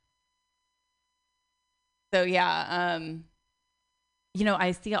 So yeah, you know,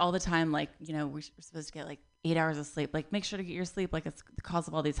 I see it all the time. Like, you know, we're supposed to get like 8 hours of sleep. Like, make sure to get your sleep. Like, it's the cause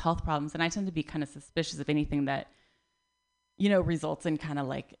of all these health problems. And I tend to be kind of suspicious of anything that, you know, results in kind of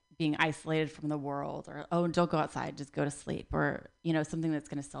like being isolated from the world, or oh, don't go outside, just go to sleep, or you know, something that's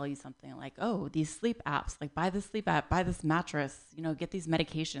going to sell you something like, oh, these sleep apps, like buy this sleep app, buy this mattress, you know, get these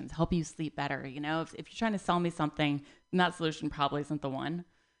medications, help you sleep better. You know, if you're trying to sell me something, then that solution probably isn't the one.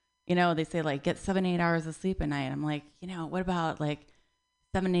 You know, they say like get 7-8 hours of sleep a night. I'm like, you know, what about like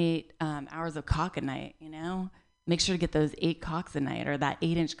 7-8 hours of cock a night? You know, make sure to get those 8 cocks a night, or that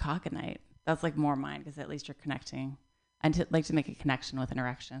 8-inch cock a night. That's like more mine, because at least you're connecting. I'd like to make a connection with an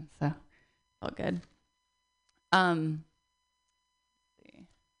erection, so all good. Let's see.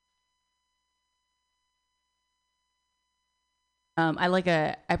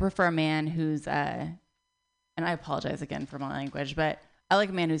 I prefer a man who's and I apologize again for my language, but I like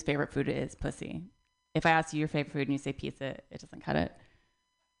a man whose favorite food is pussy. If I ask you your favorite food and you say pizza, it doesn't cut it.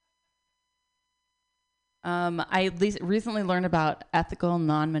 I recently learned about ethical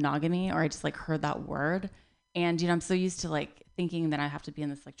non-monogamy, or I just like heard that word. And, you know, I'm so used to like thinking that I have to be in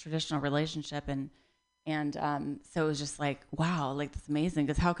this like traditional relationship. And so it was just like, wow, like that's amazing.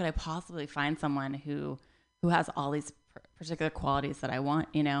 Because how could I possibly find someone who has all these particular qualities that I want,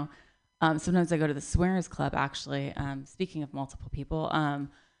 you know? Sometimes I go to the swingers club, actually, speaking of multiple people,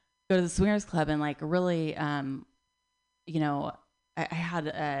 go to the swingers club and like really, you know, I had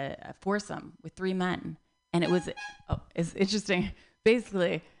a foursome with 3 men. And it's interesting.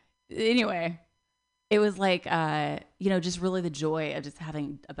 Basically, anyway, it was like, you know, just really the joy of just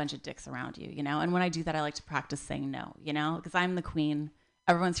having a bunch of dicks around you, you know? And when I do that, I like to practice saying no, you know? Because I'm the queen.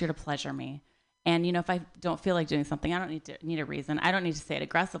 Everyone's here to pleasure me. And, you know, if I don't feel like doing something, I don't need a reason. I don't need to say it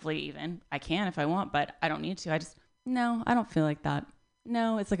aggressively even. I can if I want, but I don't need to. No, I don't feel like that.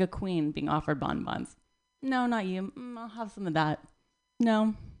 No, it's like a queen being offered bonbons. No, not you. I'll have some of that.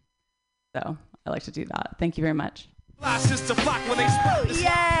 No. So I like to do that. Thank you very much.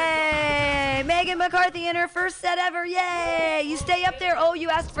 Yay! Megan McCarthy in her first set ever. Yay! You stay up there. Oh,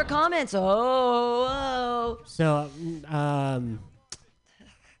 you asked for comments. Oh. So,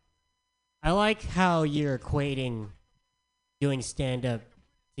 I like how you're equating doing stand-up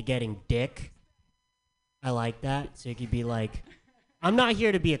to getting dick. I like that. So you could be like, I'm not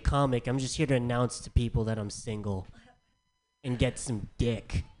here to be a comic. I'm just here to announce to people that I'm single and get some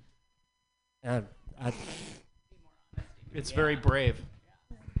dick. It's very brave.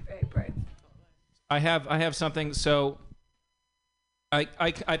 Very brave. I have something. So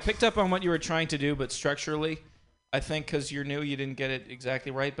I picked up on what you were trying to do, but structurally, I think because you're new, you didn't get it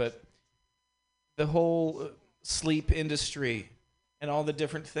exactly right. But the whole sleep industry and all the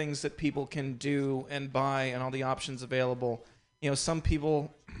different things that people can do and buy and all the options available. You know, some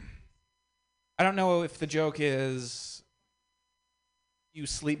people, I don't know if the joke is you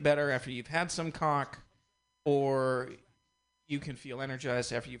sleep better after you've had some cock, or you can feel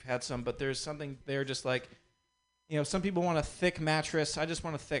energized after you've had some, but there's something there just like, you know, some people want a thick mattress. I just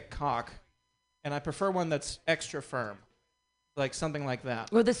want a thick cock. And I prefer one that's extra firm, like something like that.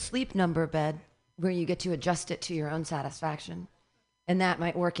 Or the sleep number bed, where you get to adjust it to your own satisfaction. And that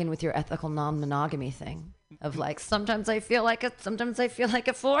might work in with your ethical non-monogamy thing of like, sometimes I feel like a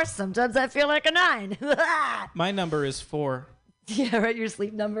 4, sometimes I feel like a 9. My number is 4. Yeah, right, your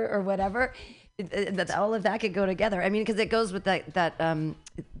sleep number or whatever. All of that could go together. I mean, because it goes with that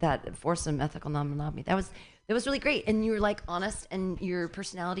that foursome ethical non-monogamy. That was really great, and you were like honest, and your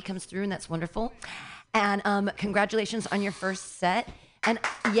personality comes through, and that's wonderful. And congratulations on your first set, and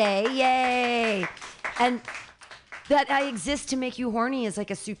yay! And that I exist to make you horny is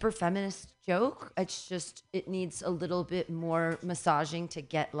like a super feminist joke. It's just it needs a little bit more massaging to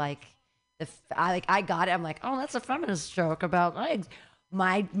get like I got it. I'm like, oh, that's a feminist joke about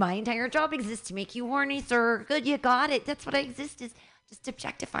my entire job exists to make you horny, sir. Good, you got it. That's what I exist is. Just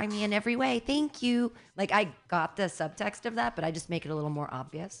objectify me in every way. Thank you. Like I got the subtext of that, but I just make it a little more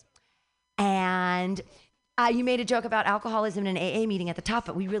obvious. And you made a joke about alcoholism in an AA meeting at the top,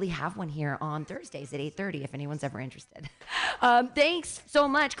 but we really have one here on Thursdays at 8:30 if anyone's ever interested. Thanks so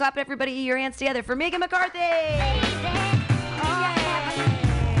much. Clap everybody, your hands together for Megan McCarthy.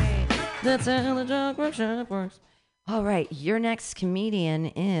 That's how the Joke Workshop works. All right, your next comedian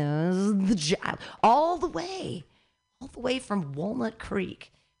is the Jab, all the way from Walnut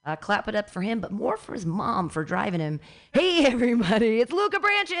Creek. Clap it up for him, but more for his mom for driving him. Hey, everybody, it's Luca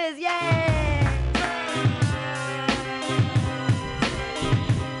Branches. Yay!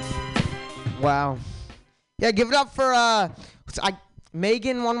 Wow. Yeah, give it up for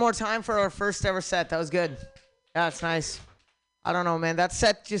Megan one more time for our first ever set. That was good. Yeah, that's nice. I don't know, man. That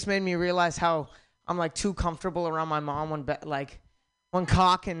set just made me realize how I'm like too comfortable around my mom when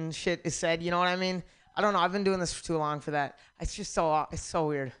cock and shit is said. You know what I mean? I don't know. I've been doing this for too long for that. It's just it's so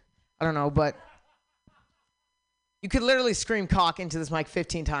weird. I don't know, but you could literally scream cock into this mic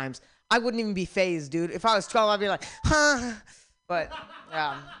 15 times. I wouldn't even be phased, dude. If I was 12, I'd be like, huh. But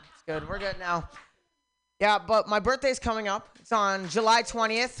yeah, it's good. We're good now. Yeah, but my birthday's coming up. It's on July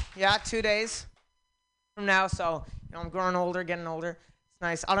 20th. Yeah, 2 days from now. So, I'm growing older, getting older. It's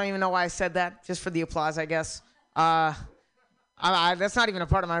nice. I don't even know why I said that, just for the applause, I guess. That's not even a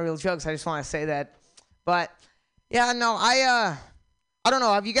part of my real jokes. I just want to say that. But yeah, no, I don't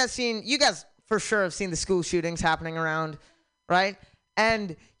know. Have you guys for sure have seen the school shootings happening around, right?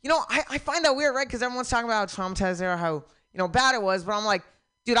 And, I find that weird, right? Because everyone's talking about how traumatized they are, how, bad it was. But I'm like,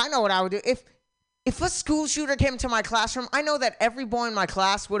 dude, I know what I would do. If a school shooter came to my classroom, I know that every boy in my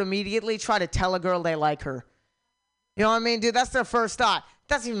class would immediately try to tell a girl they like her. You know what I mean, dude? That's their first thought.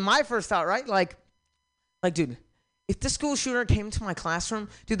 That's even my first thought, right? Like, dude, if the school shooter came to my classroom,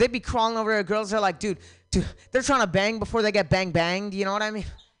 dude, they'd be crawling over to girls. They're like, dude, they're trying to bang before they get banged. You know what I mean?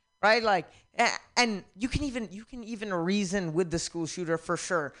 Right? Like, and you can even reason with the school shooter for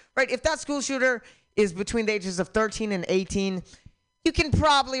sure, right? If that school shooter is between the ages of 13 and 18, you can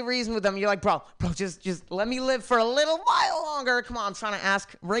probably reason with them. You're like, bro, just let me live for a little while longer. Come on, I'm trying to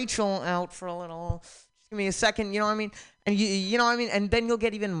ask Rachel out for a little. Just give me a second. You know what I mean? And you know what I mean? And then you'll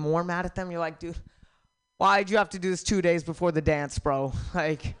get even more mad at them. You're like, dude, why'd you have to do this 2 days before the dance, bro?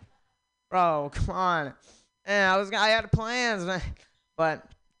 Like, bro, come on. Yeah, I had plans, man. But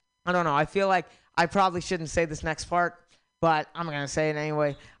I don't know. I feel like I probably shouldn't say this next part, but I'm going to say it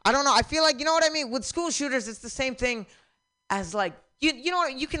anyway. I don't know. I feel like, you know what I mean? With school shooters, it's the same thing as like, you know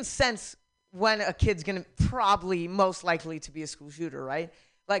what? You can sense when a kid's going to probably most likely to be a school shooter, right?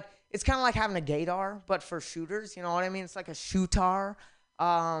 Like, it's kind of like having a gaydar, but for shooters. You know what I mean? It's like a shootar.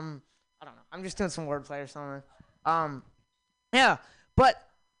 I don't know. I'm just doing some wordplay or something. Yeah, but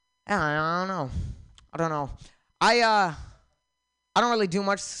yeah, I don't know. I don't really do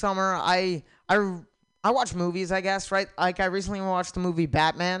much this summer. I watch movies, I guess, right? Like I recently watched the movie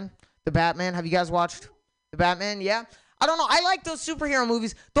Batman. The Batman. Have you guys watched The Batman? Yeah. I don't know. I like those superhero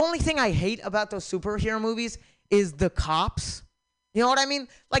movies. The only thing I hate about those superhero movies is the cops. You know what I mean?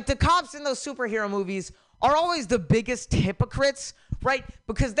 Like the cops in those superhero movies are always the biggest hypocrites, right?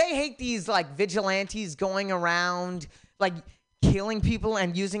 Because they hate these like vigilantes going around like killing people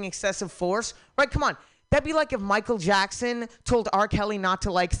and using excessive force, right? Come on. That'd be like if Michael Jackson told R. Kelly not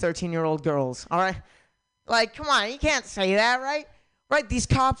to like 13-year-old girls, all right? Like, come on, you can't say that, right? Right? These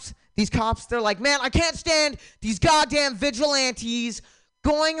cops, they're like, man, I can't stand these goddamn vigilantes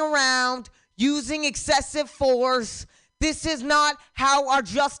going around using excessive force. This is not how our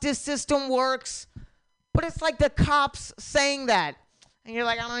justice system works. But it's like the cops saying that. And you're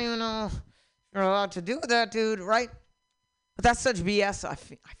like, I don't even know if you're allowed to do that, dude, right? But that's such BS. I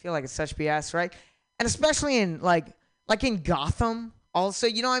feel like it's such BS, right? And especially in, like in Gotham also.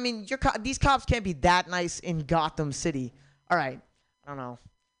 You know what I mean? These cops can't be that nice in Gotham City. All right. I don't know.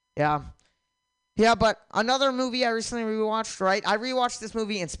 Yeah. Yeah, but another movie I recently rewatched, right? I rewatched this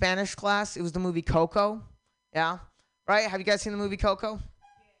movie in Spanish class. It was the movie Coco. Yeah. Right? Have you guys seen the movie Coco?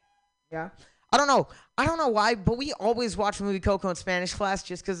 Yeah. I don't know why, but we always watch the movie Coco in Spanish class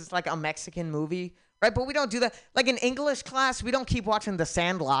just because it's like a Mexican movie, right? But we don't do that. Like in English class, we don't keep watching The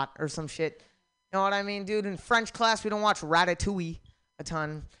Sandlot or some shit. You know what I mean, dude? In French class, we don't watch Ratatouille. a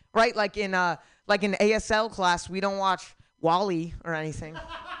ton, right? Like in ASL class, we don't watch Wall-E or anything,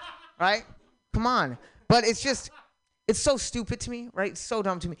 right? Come on. But it's so stupid to me, right? It's so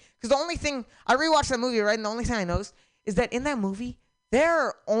dumb to me. Because the only thing, I rewatched that movie, right? And the only thing I noticed is that in that movie, there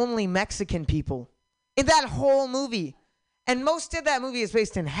are only Mexican people in that whole movie. And most of that movie is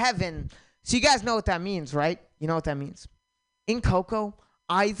based in heaven. So you guys know what that means, right? You know what that means. In Coco,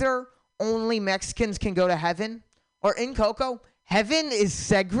 either only Mexicans can go to heaven, or in Coco, heaven is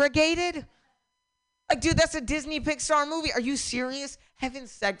segregated. Like, dude, that's a Disney Pixar movie. Are you serious?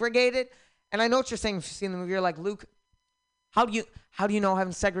 Heaven's segregated? And I know what you're saying if you've seen the movie. You're like, Luke, how do you know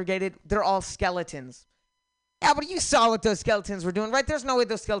heaven's segregated? They're all skeletons. Yeah, but you saw what those skeletons were doing, right? There's no way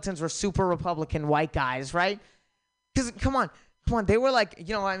those skeletons were super Republican white guys, right? Because, come on. They were like,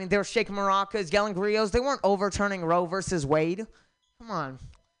 you know, I mean, they were shaking maracas, yelling grillos. They weren't overturning Roe versus Wade. Come on.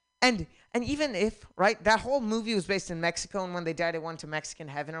 And even if, right, that whole movie was based in Mexico, and when they died, it went to Mexican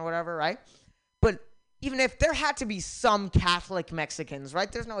heaven or whatever, right? But even if there had to be some Catholic Mexicans,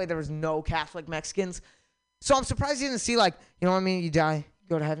 right? There's no way there was no Catholic Mexicans. So I'm surprised you didn't see, like, you know what I mean? You die, you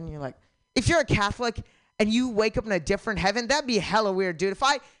go to heaven, you're like, if you're a Catholic and you wake up in a different heaven, that'd be hella weird, dude. If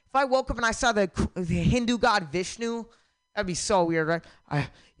I woke up and I saw the Hindu god Vishnu, that'd be so weird, right?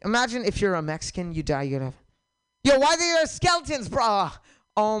 Imagine if you're a Mexican, you die, you go to heaven. Yo, why are there skeletons, bro?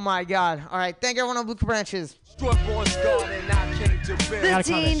 Oh my God. All right, thank everyone on Luca Branches. The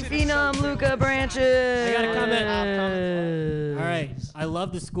teen phenom Luca Branches. I got a comment. All right, I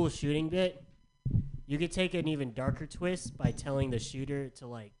love the school shooting bit. You could take an even darker twist by telling the shooter to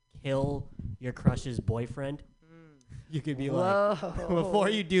like kill your crush's boyfriend. You could be like, before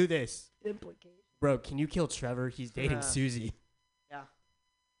you do this, bro, can you kill Trevor? He's dating Susie.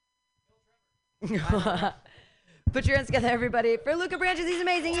 Yeah. Put your hands together, everybody, for Luca Branches. He's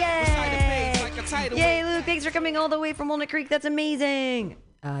amazing. Yay! Yay, Luke. Thanks for coming all the way from Walnut Creek. That's amazing.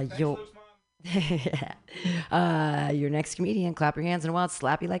 Your next comedian, clap your hands in a wild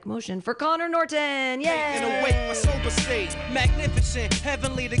slappy-like motion for Connor Norton. Yay! In a way, my sober state, magnificent,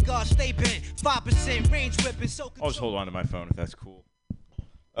 heavenly to God, stay bent, 5% range whipping, so. I'll just hold on to my phone if that's cool.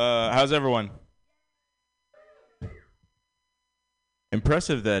 How's everyone?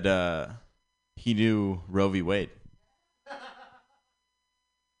 Impressive that he knew Roe v. Wade.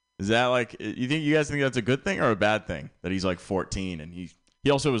 Is that like, you guys think that's a good thing or a bad thing? That he's like 14 and he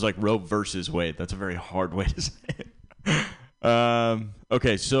also was like Roe versus Wade. That's a very hard way to say it.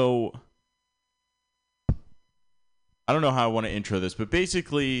 Okay, so I don't know how I want to intro this, but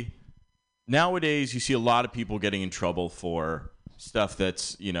basically nowadays you see a lot of people getting in trouble for stuff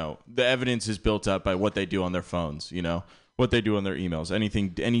that's, you know, the evidence is built up by what they do on their phones, you know, what they do on their emails,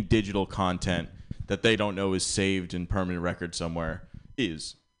 any digital content that they don't know is saved in permanent record somewhere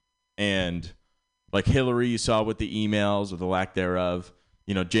is. And like Hillary, you saw with the emails or the lack thereof,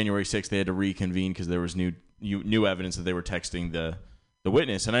 you know, January 6th, they had to reconvene because there was new evidence that they were texting the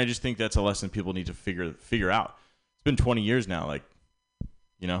witness. And I just think that's a lesson people need to figure out. It's been 20 years now. Like,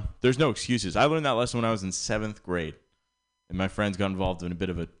 you know, there's no excuses. I learned that lesson when I was in 7th grade. And my friends got involved in a bit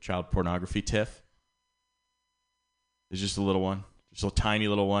of a child pornography tiff. It's just a little one. Just a tiny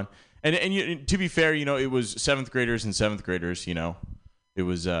little one. And to be fair, you know, it was 7th graders and 7th graders, you know. It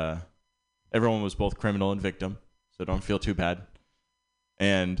was, everyone was both criminal and victim, so don't feel too bad.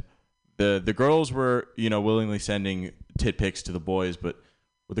 And the girls were, you know, willingly sending tit pics to the boys, but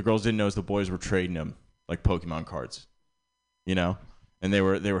what the girls didn't know is the boys were trading them like Pokemon cards, you know? And they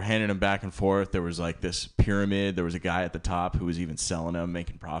were handing them back and forth. There was like this pyramid. There was a guy at the top who was even selling them,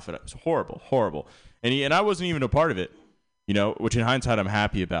 making profit. It was horrible, horrible. And I wasn't even a part of it, you know, which in hindsight I'm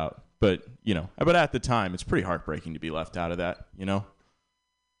happy about. But, you know, but at the time, it's pretty heartbreaking to be left out of that, you know?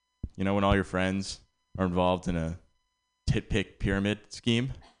 You know, when all your friends are involved in a tit pic pyramid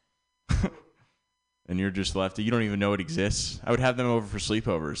scheme and you're just left, you don't even know it exists. I would have them over for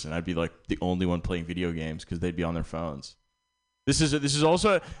sleepovers and I'd be like the only one playing video games because they'd be on their phones. This is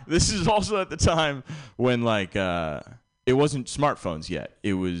also at the time when like it wasn't smartphones yet.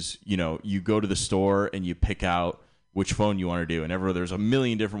 It was, you know, you go to the store and you pick out which phone you want to do, and there's a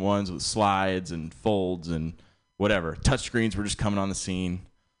million different ones with slides and folds and whatever. Touchscreens were just coming on the scene.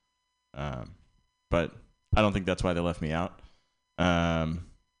 But I don't think that's why they left me out.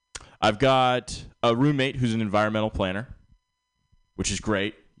 I've got a roommate who's an environmental planner, which is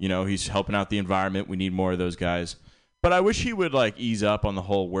great. You know, he's helping out the environment. We need more of those guys. But I wish he would like ease up on the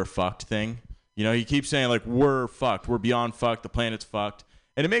whole "we're fucked" thing. You know, he keeps saying like "we're fucked, we're beyond fucked, the planet's fucked,"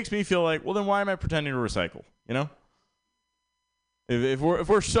 and it makes me feel like, well, then why am I pretending to recycle? You know, if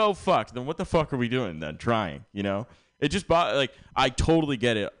we're so fucked, then what the fuck are we doing then? Trying, you know. It just like I totally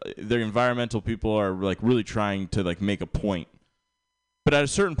get it. The environmental people are like really trying to like make a point, But at a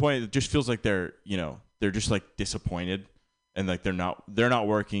certain point, it just feels like they're just like disappointed, and like they're not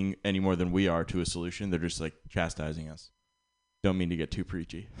working any more than we are to a solution. They're just like chastising us. Don't mean to get too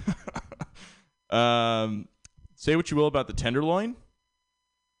preachy. Say what you will about the Tenderloin.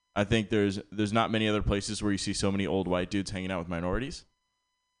 I think there's not many other places where you see so many old white dudes hanging out with minorities.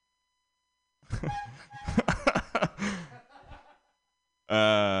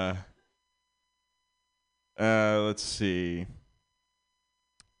 Let's see.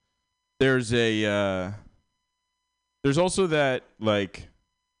 There's also that, like,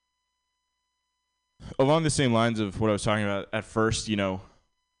 along the same lines of what I was talking about at first,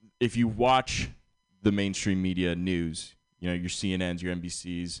 if you watch the mainstream media news, your CNNs, your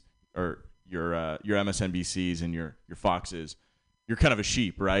NBCs, or your MSNBCs and your Foxes, you're kind of a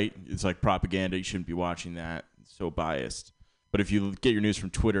sheep, right? It's like propaganda. You shouldn't be watching that. It's so biased. But if you get your news from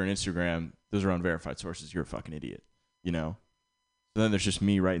Twitter and Instagram, those are unverified sources. You're a fucking idiot, So then there's just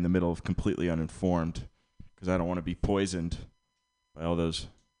me right in the middle of completely uninformed because I don't want to be poisoned by all those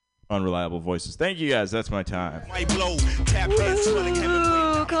unreliable voices. Thank you, guys. That's my time. Woo,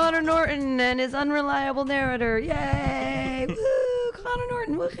 Connor Norton and his unreliable narrator. Yay! Woo, Connor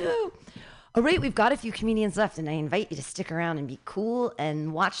Norton. Woohoo! All right, we've got a few comedians left, and I invite you to stick around and be cool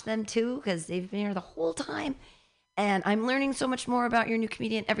and watch them too because they've been here the whole time. And I'm learning so much more about your new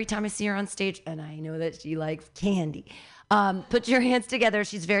comedian every time I see her on stage, and I know that she likes candy. Put your hands together.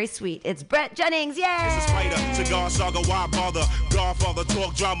 She's very sweet. It's Brett Jennings. Yay! It's a spider, cigar saga, why bother? Godfather,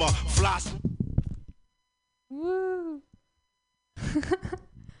 talk drama, floss. Woo.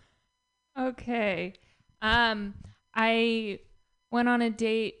 Okay. I went on a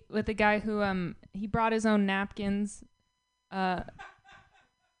date with a guy who he brought his own napkins. They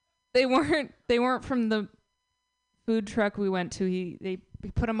weren't from the food truck we went to. He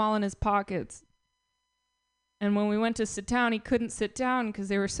put them all in his pockets. And when we went to sit down, he couldn't sit down because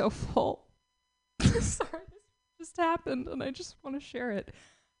they were so full. Sorry, this just happened, and I just want to share it.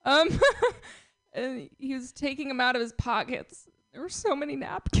 And he was taking them out of his pockets. There were so many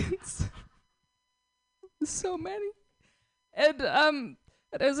napkins. So many. And I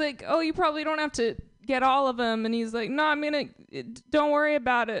was like, oh, you probably don't have to get all of them. And he's like, no, don't worry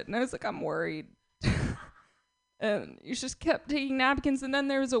about it. And I was like, I'm worried. And he just kept taking napkins. And then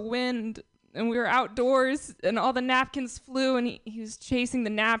there was a wind. And we were outdoors, and all the napkins flew, and he was chasing the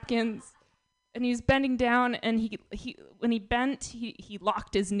napkins, and he was bending down, and he when he bent, he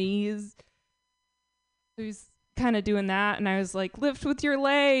locked his knees. So he was kind of doing that, and I was like, lift with your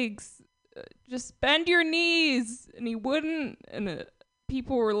legs, just bend your knees, and he wouldn't, and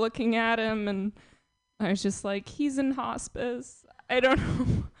people were looking at him, and I was just like, he's in hospice. I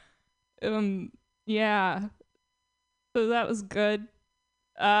don't know. Yeah. So that was good.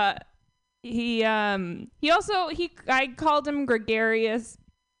 I called him gregarious,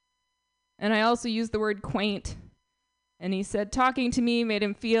 and I also used the word quaint, and he said talking to me made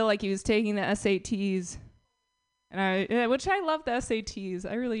him feel like he was taking the SATs, and which I love the SATs.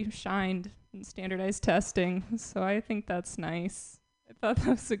 I really shined in standardized testing, so I think that's nice. I thought that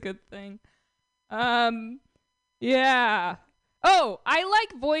was a good thing. Yeah. Oh, I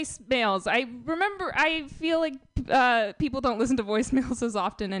like voicemails. I feel like people don't listen to voicemails as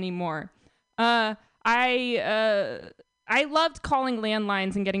often anymore. I loved calling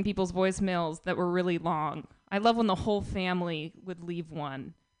landlines and getting people's voicemails that were really long. I love when the whole family would leave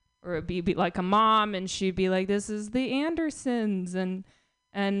one. Or it'd be like a mom, and she'd be like, this is the Andersons, and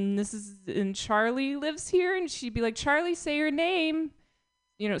Charlie lives here, and she'd be like, Charlie, say your name.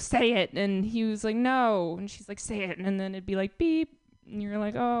 Say it. And he was like, no. And she's like, say it. And then it'd be like, beep. And you're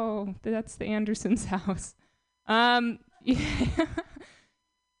like, oh, that's the Andersons' house. Yeah.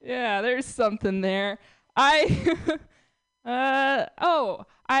 Yeah, there's something there. I met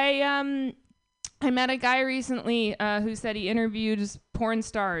a guy recently who said he interviewed porn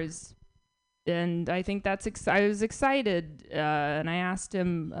stars, and I think I was excited, and I asked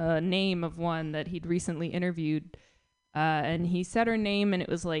him a name of one that he'd recently interviewed, and he said her name, and it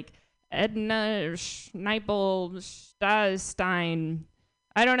was like Edna Schneipel-Stein.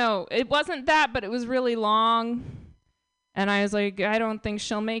 I don't know. It wasn't that, but it was really long. And I was like, I don't think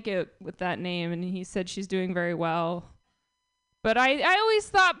she'll make it with that name. And he said she's doing very well. But I always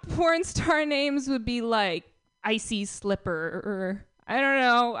thought porn star names would be like Icy Slipper, or I don't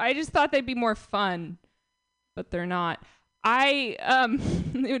know. I just thought they'd be more fun, but they're not. They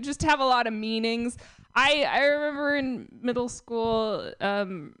would just have a lot of meanings. I remember in middle school,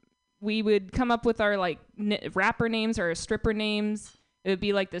 we would come up with our like rapper names or stripper names. It would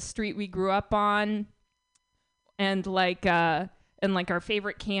be like the street we grew up on. And like, and like our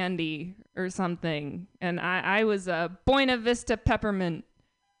favorite candy or something. And I was a Buena Vista peppermint,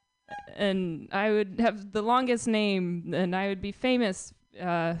 and I would have the longest name, and I would be famous.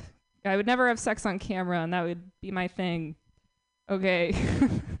 I would never have sex on camera, and that would be my thing. Okay.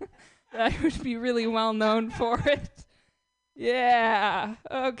 I would be really well known for it. Yeah.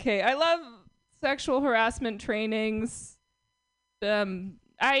 Okay. I love sexual harassment trainings. The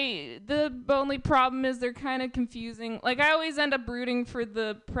only problem is they're kind of confusing. Like, I always end up rooting for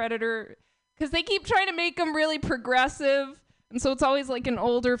the predator because they keep trying to make them really progressive. And so it's always like an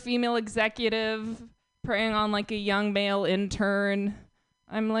older female executive preying on like a young male intern.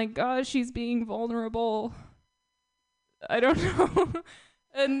 I'm like, oh, she's being vulnerable. I don't know.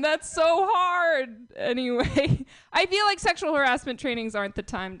 And that's so hard. Anyway, I feel like sexual harassment trainings aren't the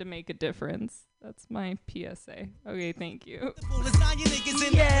time to make a difference. That's my PSA. Okay, thank you.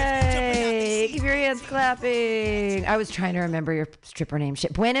 Yay! Keep your hands clapping. I was trying to remember your stripper name.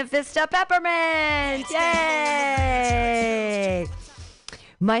 Shit. Buena Vista Peppermint! Yay!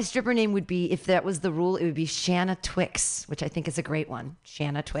 My stripper name would be, if that was the rule, it would be Shanna Twix, which I think is a great one.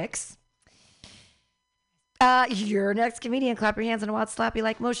 Shanna Twix. Your next comedian. Clap your hands in a wild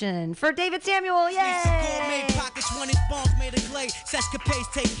slappy-like motion for David Samuel. Yay! Pockets when his bones made of clay.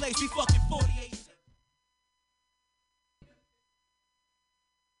 Sescapades take place. We fucking 48.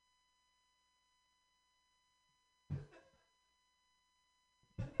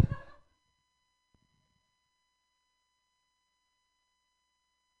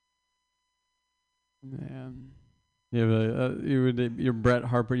 Man. Yeah, but you're Brett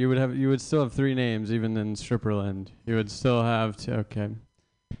Harper. You would still have 3 names even in Stripperland. You would still have to. Okay.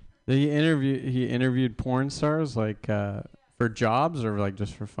 He interviewed porn stars like for jobs or like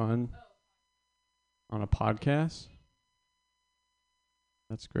just for fun on a podcast.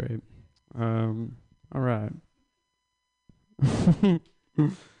 That's great. All right.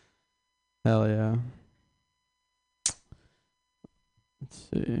 Hell yeah. Let's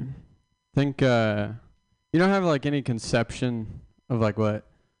see. Think you don't have like any conception of like what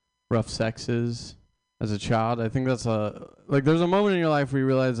rough sex is as a child. I think that's there's a moment in your life where you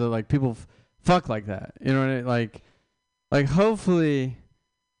realize that like people fuck like that. You know what I mean? Like hopefully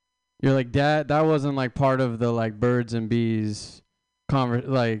you're like, Dad, that wasn't like part of the like birds and bees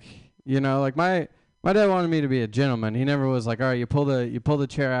like, you know, like my dad wanted me to be a gentleman. He never was like, all right, you pull the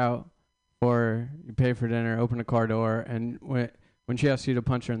chair out, or you pay for dinner, open the car door, and when she asks you to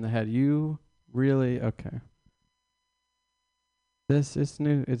punch her in the head, you really okay. This is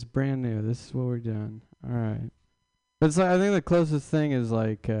new. It's brand new. This is what we're doing. All right. But it's like, I think the closest thing is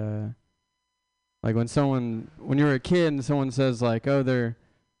like when you're a kid and someone says like, oh, they're,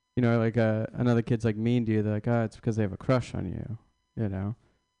 you know, like another kid's like mean to you. They're like, oh, it's because they have a crush on you. You know,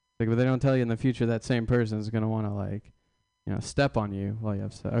 like, but they don't tell you in the future that same person is gonna want to like, you know, step on you while you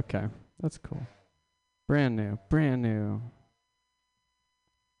have sex. Okay, that's cool. Brand new. Brand new.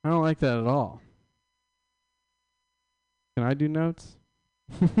 I don't like that at all. Can I do notes?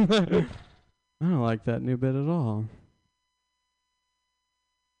 I don't like that new bit at all.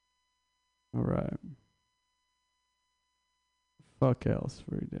 All right. Fuck else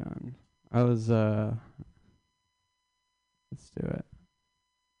we're done. I was let's do it.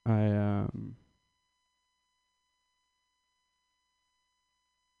 I'm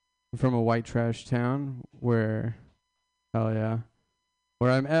from a white trash town where, hell yeah,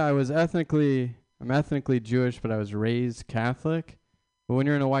 where I'm ethnically Jewish, but I was raised Catholic. But when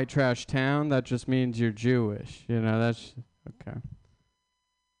you're in a white trash town, that just means you're Jewish. You know, that's okay.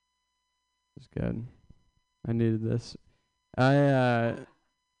 That's good. I needed this. I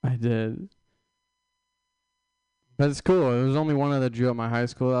did. But it's cool. There was only one other Jew at my high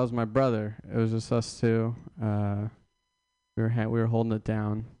school. That was my brother. It was just us two. We were holding it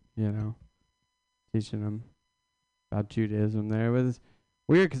down, you know, teaching them about Judaism there. But it's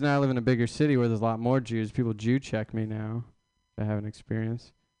weird because now I live in a bigger city where there's a lot more Jews. People Jew check me now. I haven't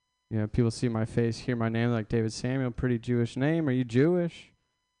experienced. You know, people see my face, hear my name, like David Samuel, pretty Jewish name. Are you Jewish?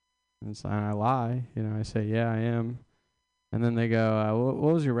 And so I lie. You know, I say, yeah, I am. And then they go,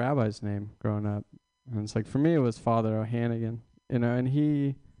 what was your rabbi's name growing up? And it's like, for me, it was Father O'Hannigan. You know, and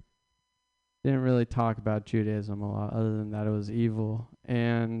he didn't really talk about Judaism a lot, other than that it was evil.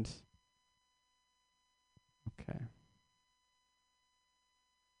 And, okay.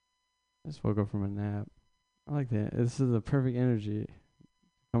 I just woke up from a nap. I like that. This is the perfect energy to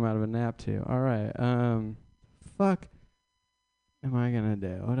come out of a nap, too. All right. Fuck am I going to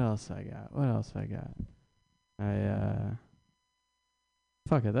do? What else I got?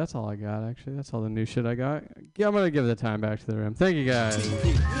 Fuck it, that's all I got, actually. That's all the new shit I got. Yeah, I'm going to give the time back to the room. Thank you, guys.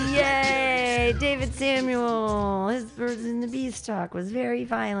 Yay! Yay, David Samuel. His Birds and the Bees talk was very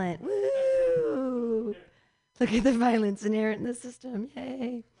violent. Woo! Look at the violence inherent in the system.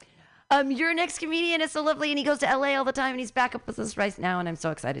 Yay. Your next comedian is so lovely, and he goes to LA all the time, and he's back up with us right now, and I'm so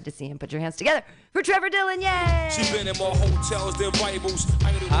excited to see him. Put your hands together for Trevor Dillon. Yay! She been in more hotels than rivals.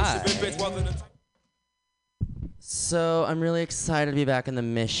 So I'm really excited to be back in the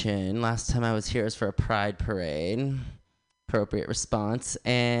Mission. Last time I was here was for a Pride parade. Appropriate response.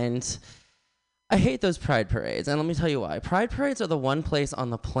 And I hate those Pride parades, and let me tell you why. Pride parades are the one place on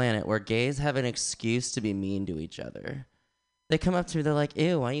the planet where gays have an excuse to be mean to each other. They come up to me, they're like,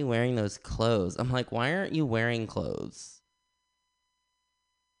 ew, why are you wearing those clothes? I'm like, why aren't you wearing clothes?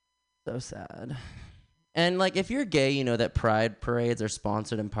 So sad. And, like, if you're gay, you know that Pride parades are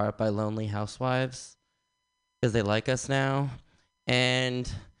sponsored in part by Lonely Housewives because they like us now. And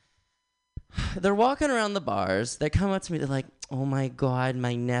they're walking around the bars. They come up to me, they're like, oh, my God,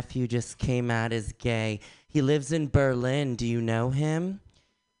 my nephew just came out as gay. He lives in Berlin. Do you know him?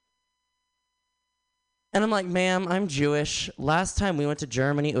 And I'm like, ma'am, I'm Jewish. Last time we went to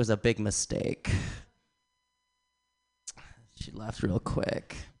Germany, it was a big mistake. She left real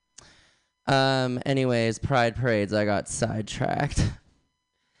quick. Anyways, Pride parades, I got sidetracked.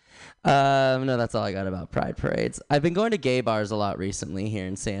 No, that's all I got about Pride parades. I've been going to gay bars a lot recently here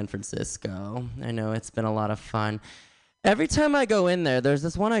in San Francisco. I know it's been a lot of fun. Every time I go in there, there's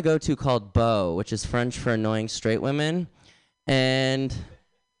this one I go to called Beau, which is French for annoying straight women. And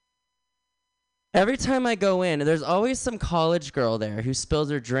every time I go in, there's always some college girl there who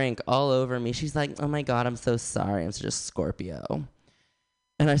spills her drink all over me. She's like, oh my God, I'm so sorry. I'm just Scorpio.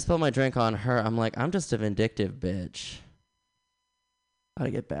 And I spill my drink on her. I'm like, I'm just a vindictive bitch.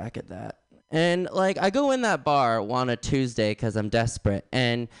 Gotta get back at that. And like, I go in that bar on a Tuesday because I'm desperate.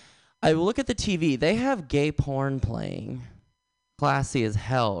 And I look at the TV. They have gay porn playing. Classy as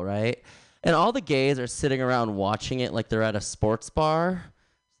hell, right? And all the gays are sitting around watching it like they're at a sports bar.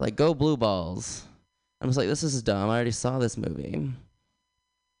 Like, go Blue Balls. I'm just like, this is dumb. I already saw this movie.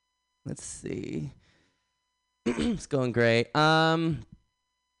 Let's see. It's going great. I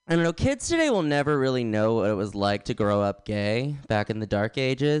don't know. Kids today will never really know what it was like to grow up gay back in the dark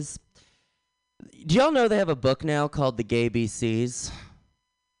ages. Do y'all know they have a book now called The Gay BCs?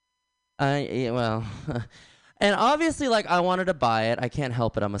 Well, and obviously, like, I wanted to buy it. I can't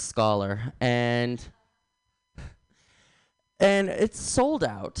help it. I'm a scholar. And it's sold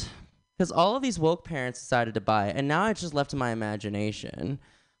out because all of these woke parents decided to buy it. And now it's just left to my imagination.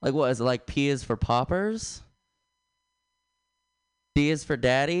 Like, what is it? Like, P is for poppers? D is for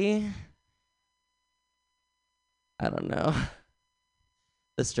daddy? I don't know.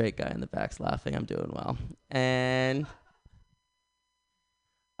 The straight guy in the back's laughing. I'm doing well. And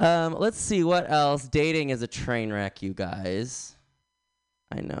let's see what else. Dating is a train wreck, you guys.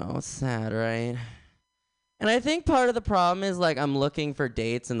 I know. It's sad, right? And I think part of the problem is, like, I'm looking for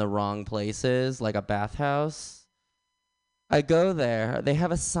dates in the wrong places, like a bathhouse. I go there. They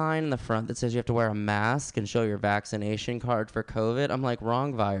have a sign in the front that says you have to wear a mask and show your vaccination card for COVID. I'm like,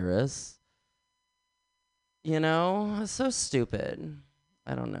 wrong virus. You know? It's so stupid.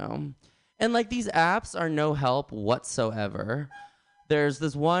 I don't know. And, like, these apps are no help whatsoever. There's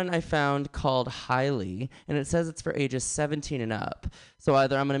this one I found called Highly, and it says it's for ages 17 and up. So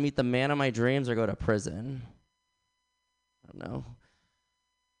either I'm going to meet the man of my dreams or go to prison. I don't know.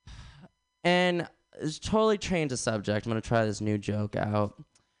 And it's totally changed the subject. I'm going to try this new joke out.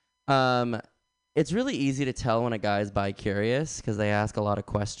 It's really easy to tell when a guy's bi-curious because they ask a lot of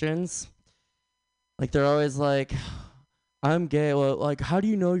questions. Like, they're always like, I'm gay. Well, like, how do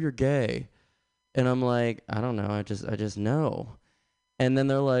you know you're gay? And I'm like, I don't know. I just know. And then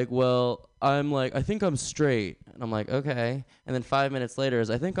they're like, well, I'm like, I think I'm straight. And I'm like, okay. And then 5 minutes later is,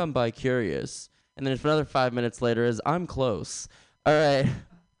 I think I'm bi-curious. And then another 5 minutes later is, I'm close. All right.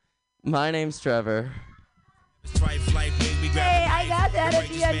 My name's Trevor. Hey, I got that at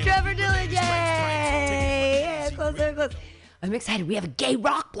the end. Trevor Dillon, yay! Yeah, close. I'm excited. We have a gay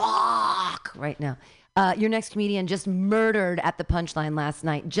rock block right now. Your next comedian just murdered at the Punchline last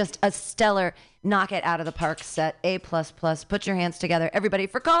night. Just a stellar knock it out of the park set. A++. Put your hands together, everybody,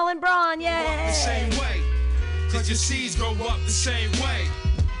 for Colin Braun. Yay! The same way. 'Cause your seeds grow up the same way.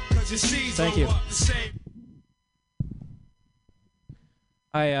 'Cause your seeds Thank grow you. up the same.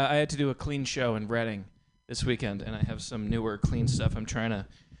 I had to do a clean show in Reading this weekend, and I have some newer clean stuff I'm trying to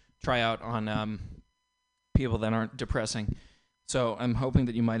try out on people that aren't depressing. So I'm hoping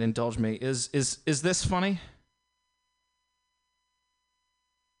that you might indulge me. Is this funny?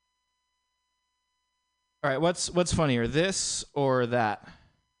 All right, what's funnier, this or that?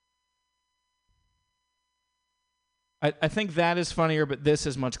 I think that is funnier, but this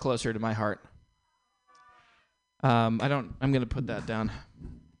is much closer to my heart. I'm gonna put that down.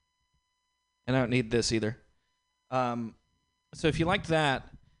 And I don't need this either. So if you like that,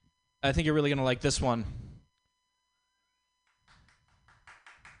 I think you're really gonna like this one.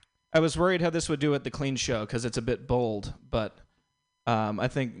 I was worried how this would do at the clean show because it's a bit bold, but I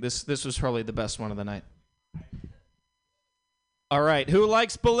think this was probably the best one of the night. All right, who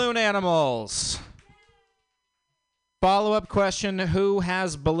likes balloon animals? Follow-up question, who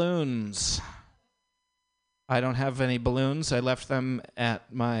has balloons? I don't have any balloons. I left them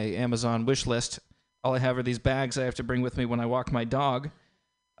at my Amazon wish list. All I have are these bags I have to bring with me when I walk my dog.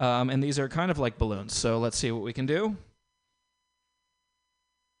 And these are kind of like balloons, so let's see what we can do.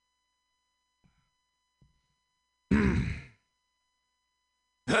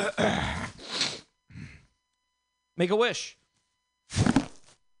 Make a wish.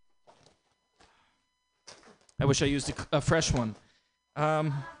 I wish I used a fresh one.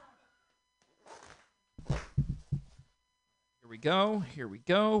 Here we go. Here we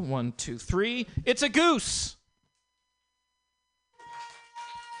go. 1, 2, 3. It's a goose.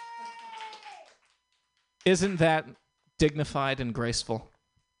 Isn't that dignified and graceful?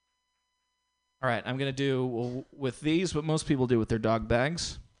 All right, I'm going to do with these what most people do with their dog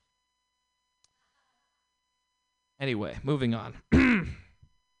bags. Anyway, moving on.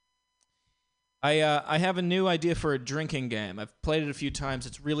 I have a new idea for a drinking game. I've played it a few times.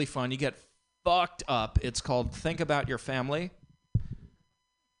 It's really fun. You get fucked up. It's called Think About Your Family.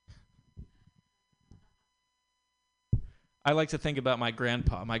 I like to think about my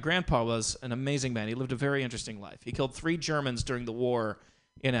grandpa. My grandpa was an amazing man. He lived a very interesting life. He killed 3 Germans during the war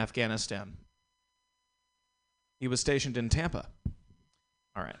in Afghanistan. He was stationed in Tampa.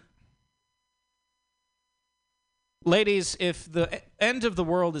 All right. Ladies, if the end of the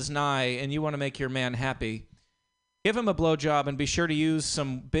world is nigh and you want to make your man happy, give him a blowjob and be sure to use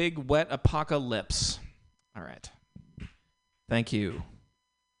some big, wet apocalypse. All right. Thank you.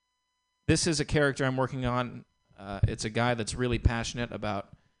 This is a character I'm working on. It's a guy that's really passionate about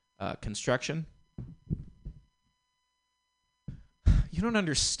construction. You don't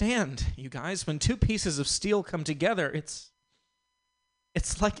understand, you guys. When 2 pieces of steel come together, it's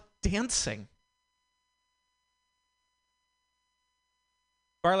like dancing.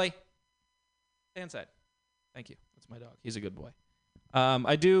 Barley, stay inside. Thank you. That's my dog. He's a good boy.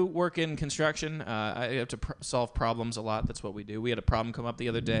 I do work in construction. I have to solve problems a lot. That's what we do. We had a problem come up the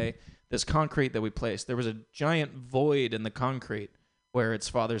other day. This concrete that we placed, there was a giant void in the concrete where its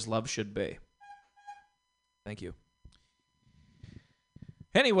father's love should be. Thank you.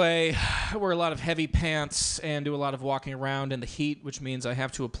 Anyway, I wear a lot of heavy pants and do a lot of walking around in the heat, which means I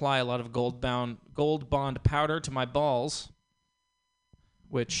have to apply a lot of Gold Bond powder to my balls,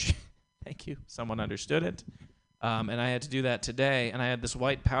 which, thank you, someone understood it. And I had to do that today, and I had this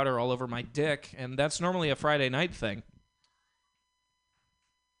white powder all over my dick, and that's normally a Friday night thing.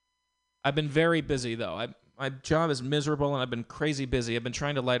 I've been very busy, though. My job is miserable, and I've been crazy busy. I've been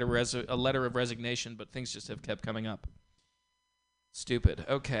trying to write a letter of resignation, but things just have kept coming up. Stupid.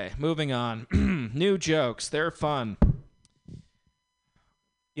 Okay, moving on. New jokes. They're fun.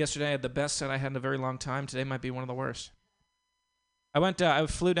 Yesterday I had the best set I had in a very long time. Today might be one of the worst. I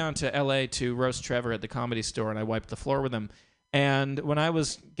flew down to L.A. to roast Trevor at the Comedy Store, and I wiped the floor with him. And when I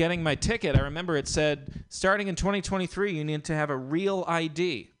was getting my ticket, I remember it said, starting in 2023, you need to have a real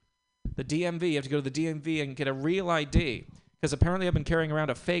ID. The DMV, you have to go to the DMV and get a real ID. Because apparently I've been carrying around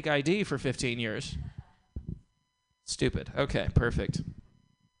a fake ID for 15 years. Stupid. Okay, perfect.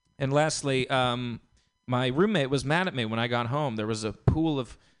 And lastly, my roommate was mad at me when I got home. There was a pool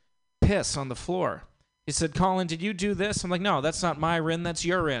of piss on the floor. He said, Colin, did you do this? I'm like, no, that's not my rin, that's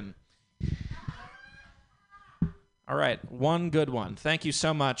your rin. All right, one good one. Thank you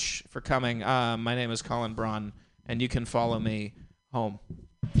so much for coming. My name is Colin Braun, and you can follow me home.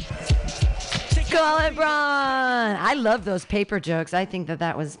 Colin Braun! I love those paper jokes. I think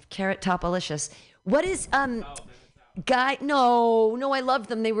that was carrot topalicious. What is, guy, no, I love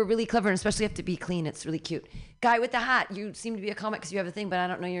them. They were really clever, and especially have to be clean. It's really cute. Guy with the hat, you seem to be a comic because you have a thing, but I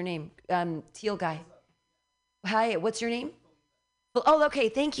don't know your name. Teal guy. Hi, what's your name? Oh, okay,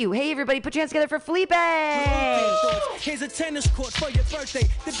 thank you. Hey, everybody, put your hands together for Felipe. Here's a tennis court for your birthday.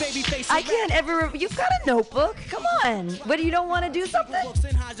 The baby face. I can't ever. You've got a notebook. Come on. What, you don't want to do something?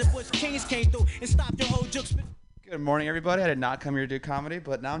 Good morning, everybody. I did not come here to do comedy,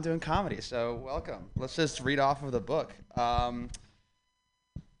 but now I'm doing comedy, so welcome. Let's just read off of the book. Here's what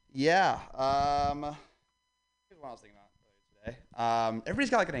I was thinking about today. Everybody's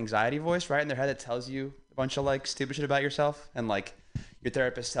got like an anxiety voice, right, in their head that tells you a bunch of like stupid shit about yourself, and like your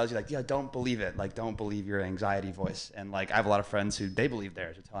therapist tells you like, yeah, don't believe it, like don't believe your anxiety voice. And like I have a lot of friends who they believe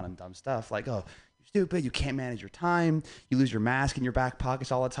theirs, are telling them dumb stuff like, oh, you're stupid. You can't manage your time. You lose your mask in your back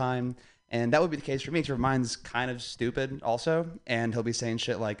pockets all the time. And that would be the case for me because mine's kind of stupid also. And he'll be saying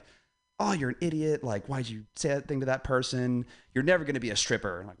shit like, oh, you're an idiot. Like, why'd you say that thing to that person? You're never going to be a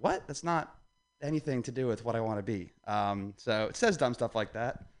stripper. I'm like, what? That's not anything to do with what I want to be. So it says dumb stuff like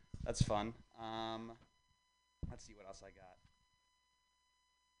that. That's fun. Let's see what else I got.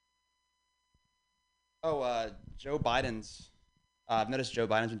 Oh, Joe Biden's. I've noticed Joe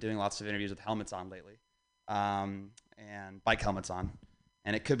Biden's been doing lots of interviews with helmets on lately, and bike helmets on.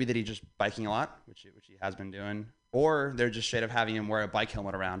 And it could be that he's just biking a lot, which he has been doing, or they're just straight up having him wear a bike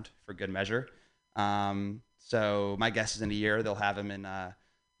helmet around for good measure. So my guess is in a year they'll have him in one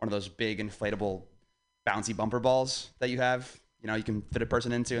of those big inflatable bouncy bumper balls that you have. You know, you can fit a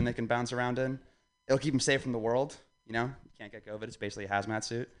person into and they can bounce around in. It'll keep them safe from the world. You know, you can't get COVID. It's basically a hazmat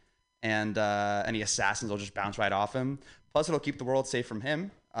suit. And any assassins will just bounce right off him. Plus, it'll keep the world safe from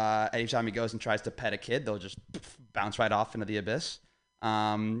him. Anytime he goes and tries to pet a kid, they'll just bounce right off into the abyss. You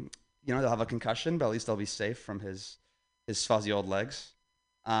know, they'll have a concussion, but at least they'll be safe from his fuzzy old legs.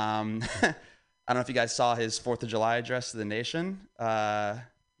 I don't know if you guys saw his 4th of July address to the nation. You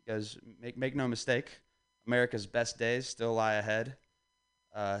guys make no mistake, America's best days still lie ahead.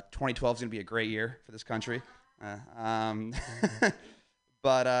 2012 is going to be a great year for this country.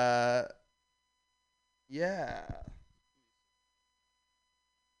 But yeah.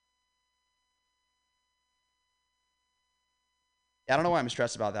 I don't know why I'm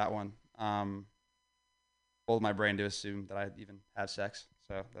stressed about that one. Pulled my brain to assume that I even have sex,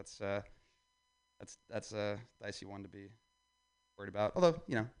 so that's a dicey one to be worried about. Although,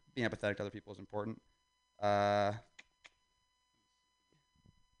 you know, being empathetic to other people is important.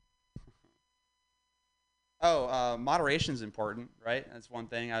 Moderation is important, right? That's one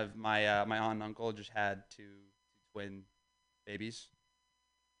thing. My aunt and uncle just had two twin babies,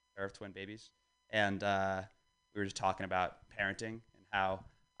 pair of twin babies, and we were just talking about parenting and how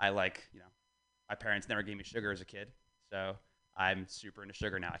my parents never gave me sugar as a kid, so I'm super into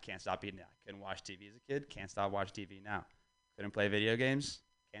sugar now. I can't stop eating it. I couldn't watch TV as a kid. Can't stop watching TV now. Couldn't play video games.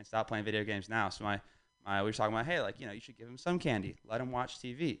 Can't stop playing video games now. So we were talking about, hey, like, you know, you should give him some candy. Let him watch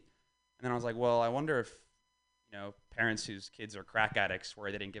TV. And then I was like, well, I wonder if, you know, parents whose kids are crack addicts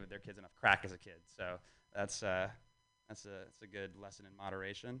worry they didn't give their kids enough crack as a kid. So that's a good lesson in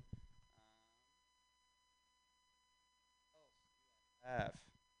moderation.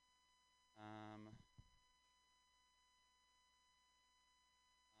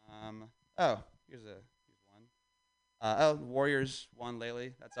 Here's one. Warriors won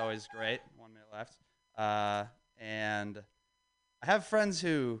lately. That's always great. 1 minute left. And I have friends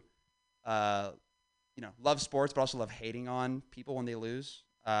who, you know, love sports but also love hating on people when they lose.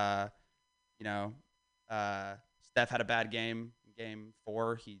 You know, Steph had a bad game. Game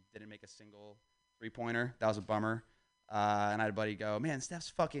 4, he didn't make a single three-pointer. That was a bummer. And I had a buddy go, man, Steph's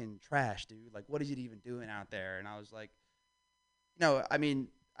fucking trash, dude. Like, what is he even doing out there? And I was like, you know, I mean,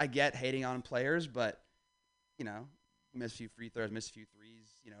 I get hating on players, but, you know, miss a few free throws, miss a few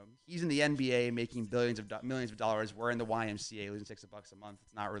threes. You know, he's in the NBA making millions of dollars. We're in the YMCA losing $6 a month.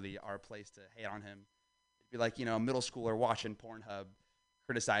 It's not really our place to hate on him. It'd be like, you know, a middle schooler watching Pornhub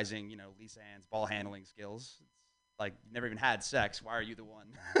criticizing, you know, Lisa Ann's ball handling skills. It's like, you never even had sex. Why are you the one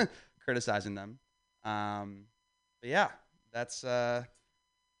criticizing them? But yeah, that's my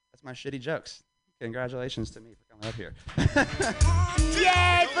shitty jokes. Congratulations to me for coming up here.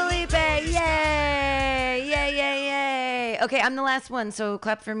 Yay, Felipe! Yay! Yay, yay, yay! Okay, I'm the last one, so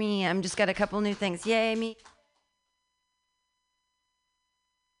clap for me. I'm just got a couple new things. Yay, me.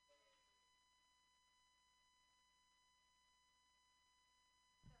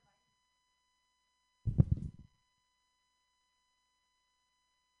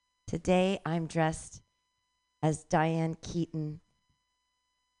 Today, I'm dressed as Diane Keaton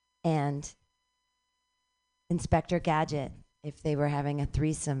and Inspector Gadget if they were having a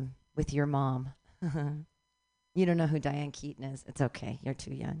threesome with your mom. You don't know who Diane Keaton is. It's okay. You're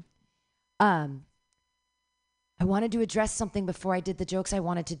too young. I wanted to address something before I did the jokes I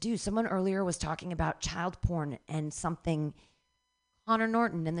wanted to do. Someone earlier was talking about child porn and something, Connor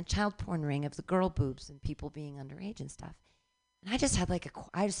Norton and the child porn ring of the girl boobs and people being underage and stuff. And I just have a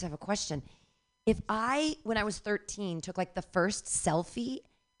question. If I, when I was 13, took like the first selfie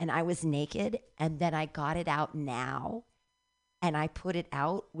and I was naked and then I got it out now and I put it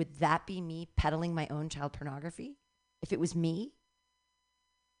out, would that be me peddling my own child pornography? If it was me?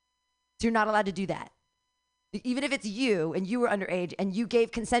 So you're not allowed to do that. Even if it's you and you were underage and you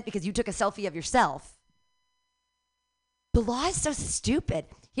gave consent because you took a selfie of yourself. The law is so stupid.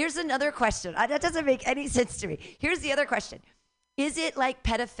 Here's another question. That doesn't make any sense to me. Here's the other question. Is it like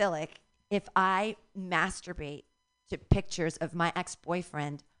pedophilic if I masturbate to pictures of my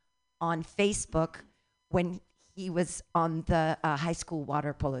ex-boyfriend on Facebook when he was on the high school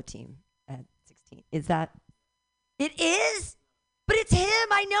water polo team at 16. Is that? It is? But it's him.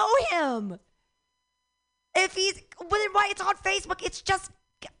 I know him. If he's, well, then why it's on Facebook? It's just.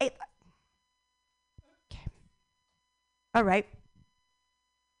 Okay. All right.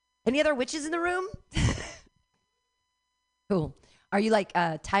 Any other witches in the room? Cool. Are you like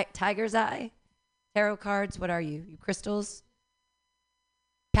tiger's eye? Tarot cards? What are you? You crystals?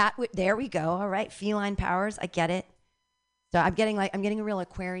 There we go. All right. Feline powers. I get it. So I'm getting a real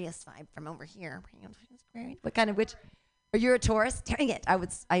Aquarius vibe from over here. What kind of witch? Are you a Taurus? Dang it.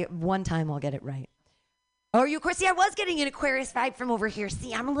 One time I'll get it right. Oh, you, of course. See, I was getting an Aquarius vibe from over here.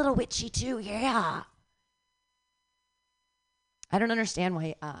 See, I'm a little witchy too. Yeah. I don't understand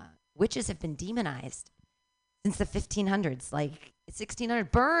why witches have been demonized since the 1500s. Like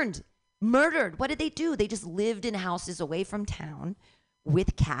 1600, burned, murdered. What did they do? They just lived in houses away from town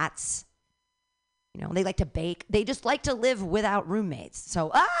with cats. You know, they like to bake. They just like to live without roommates.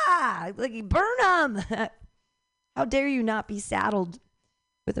 So, like, burn them. How dare you not be saddled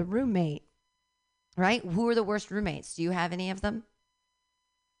with a roommate, right? Who are the worst roommates? Do you have any of them?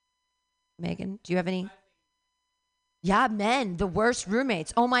 Megan, do you have any? Yeah, men, the worst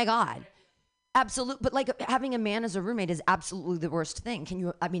roommates. Oh, my God. Absolute. But, like, having a man as a roommate is absolutely the worst thing.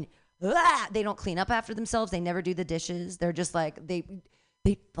 They don't clean up after themselves. They never do the dishes. They're just like, they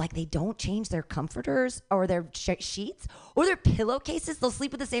don't change their comforters or their sheets or their pillowcases. They'll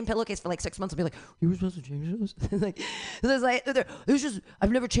sleep with the same pillowcase for like 6 months and be like, you were supposed to change those?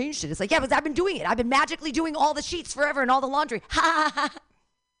 I've never changed it. It's like, yeah, because I've been doing it. I've been magically doing all the sheets forever and all the laundry.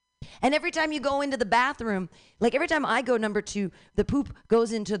 And every time you go into the bathroom, like every time I go number 2, the poop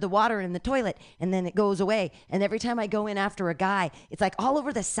goes into the water in the toilet and then it goes away. And every time I go in after a guy, it's like all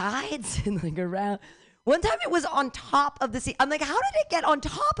over the sides and like around. One time it was on top of the seat. I'm like, how did it get on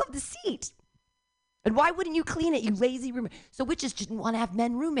top of the seat? And why wouldn't you clean it, you lazy roommate? So witches didn't want to have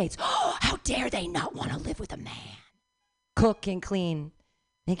men roommates. Oh, how dare they not want to live with a man? Cook and clean.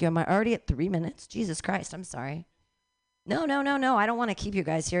 Thank you. Am I already at 3 minutes? Jesus Christ, I'm sorry. No. I don't want to keep you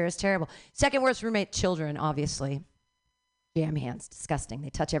guys here. It's terrible. Second worst roommate, children, obviously. Jam hands, disgusting. They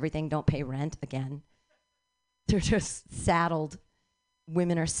touch everything, don't pay rent again. They're just saddled.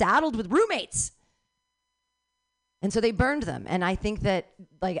 Women are saddled with roommates. And so they burned them. And I think that,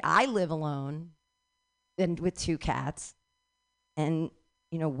 like, I live alone and with 2 cats. And,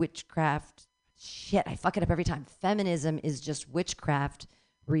 you know, witchcraft, shit, I fuck it up every time. Feminism is just witchcraft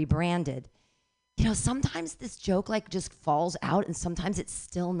rebranded. You know, sometimes this joke, like, just falls out and sometimes it's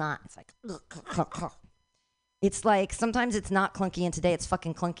still not. It's like, ugh. It's like, sometimes it's not clunky and today it's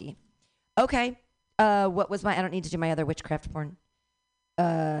fucking clunky. Okay. What was I don't need to do my other witchcraft porn.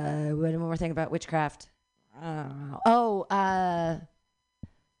 One more thing about witchcraft. Yeah,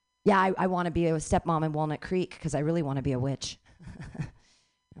 I want to be a stepmom in Walnut Creek because I really want to be a witch.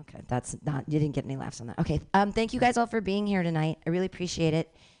 Okay, that's not, you didn't get any laughs on that. Okay, thank you guys all for being here tonight. I really appreciate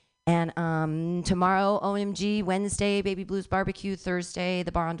it. And tomorrow, OMG, Wednesday, Baby Blues Barbecue, Thursday,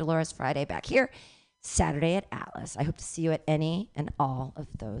 the Bar on Dolores, Friday back here, Saturday at Atlas. I hope to see you at any and all of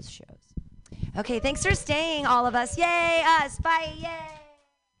those shows. Okay, thanks for staying, all of us. Yay, us, bye, yay.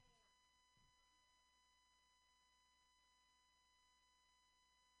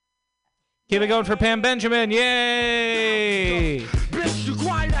 Keep it going for Pam Benjamin. Yay! Bitch, you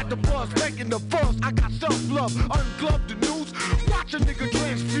quiet at the bus, making the fuss. I got self-love, ungloved the news. Watch a nigga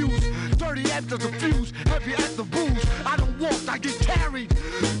transfuse. Dirty after the fuse, heavy at the booze. I don't walk, I get carried.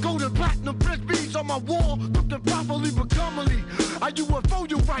 Golden platinum fresh beads on my wall. Looking properly but commonly. I UFO,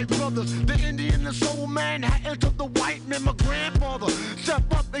 you right, brothers. The Indian, the soul man, had entered the white man. My grandfather step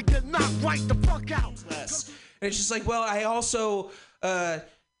up and get knocked right the fuck out. And it's just like, well, I also,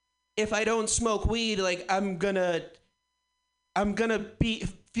 if I don't smoke weed, like I'm gonna be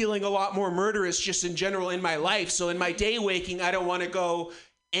feeling a lot more murderous just in general in my life. So in my day waking, I don't want to go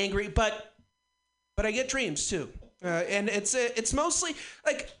angry, but I get dreams too, and it's mostly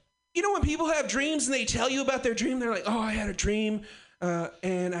like, you know, when people have dreams and they tell you about their dream, they're like, oh, I had a dream,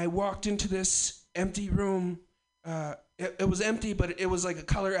 and I walked into this empty room. It was empty, but it was like a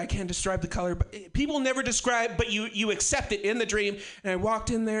color. I can't describe the color, but people never describe, but you accept it in the dream. And I walked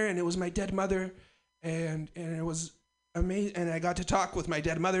in there, and it was my dead mother, and it was amazing. And I got to talk with my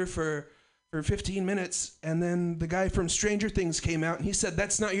dead mother for 15 minutes, and then the guy from Stranger Things came out, and he said,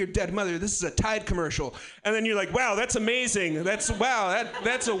 "That's not your dead mother. This is a Tide commercial." And then you're like, "Wow, that's amazing. That's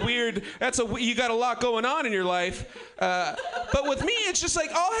a weird. You got a lot going on in your life." But with me, it's just like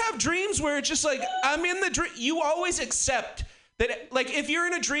I'll have dreams where it's just like I'm in the dream. You always accept That like if you're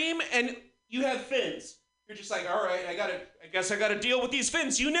in a dream and you have fins, you're just like, all right, I guess I gotta deal with these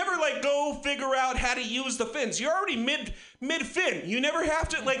fins. You never like go figure out how to use the fins. You're already mid fin. You never have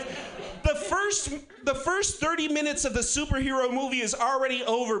to like the first 30 minutes of the superhero movie is already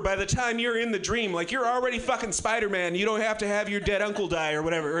over by the time you're in the dream. Like you're already fucking Spider-Man. You don't have to have your dead uncle die or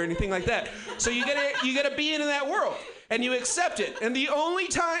whatever or anything like that. So you gotta be in that world and you accept it. And the only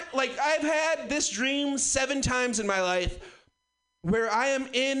time, like I've had this dream 7 times in my life where I am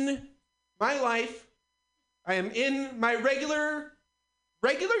in my life. I am in my regular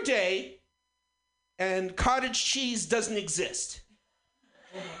day, and cottage cheese doesn't exist.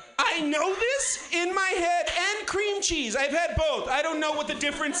 I know this in my head, and cream cheese. I've had both. I don't know what the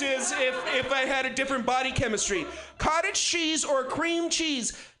difference is if I had a different body chemistry. Cottage cheese or cream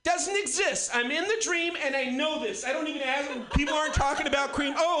cheese doesn't exist. I'm in the dream, and I know this. I don't even ask. People aren't talking about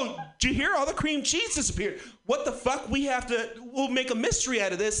cream. Oh, did you hear all the cream cheese disappeared? What the fuck? We'll make a mystery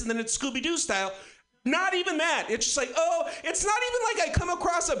out of this, and then it's Scooby-Doo style. Not even that. It's just like, oh, it's not even like I come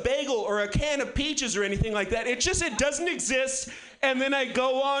across a bagel or a can of peaches or anything like that. It doesn't exist, and then I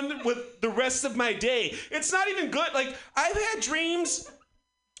go on with the rest of my day. It's not even good. Like, I've had dreams.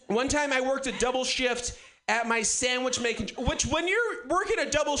 One time I worked a double shift at my sandwich making, which when you're working a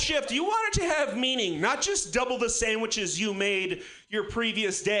double shift, you want it to have meaning, not just double the sandwiches you made your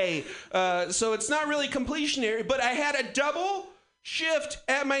previous day. So it's not really completionary, but I had a double shift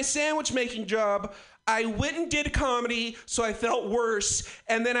at my sandwich making job. I went and did comedy, so I felt worse.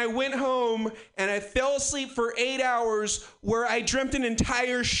 And then I went home and I fell asleep for 8 hours where I dreamt an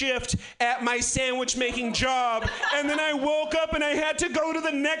entire shift at my sandwich making job. And then I woke up and I had to go to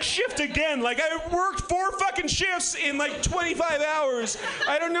the next shift again. Like I worked 4 fucking shifts in like 25 hours.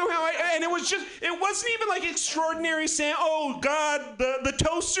 I don't know how and it wasn't even like extraordinary oh God, the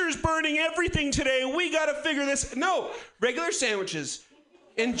toaster's burning everything today. We gotta figure this. No, regular sandwiches.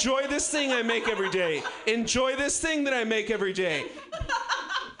 Enjoy this thing I make every day. Enjoy this thing that I make every day.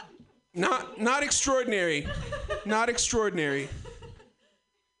 Not extraordinary. Not extraordinary.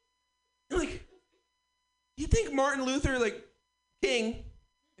 Like, do you think Martin Luther, like, King,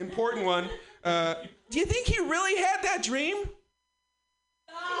 important one, do you think he really had that dream?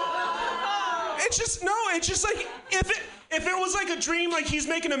 It's just like, if it was like a dream, like he's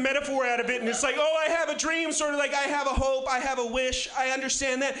making a metaphor out of it, and it's like, oh, I have a dream, sort of like I have a hope, I have a wish, I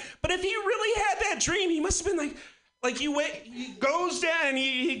understand that. But if he really had that dream, he must have been like he goes down and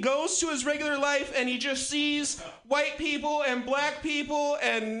he goes to his regular life and he just sees white people and black people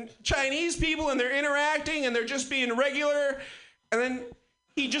and Chinese people and they're interacting and they're just being regular. And then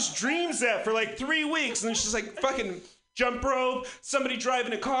he just dreams that for like 3 weeks and it's just like fucking jump rope, somebody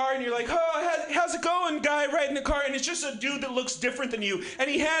driving a car, and you're like, oh, how's it going, guy riding a car? And it's just a dude that looks different than you. And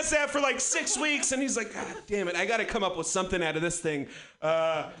he has that for like 6 weeks, and he's like, God damn it, I got to come up with something out of this thing.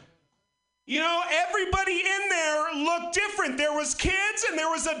 Everybody in there looked different. There was kids, and there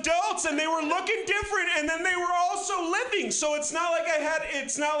was adults, and they were looking different, and then they were also living. So it's not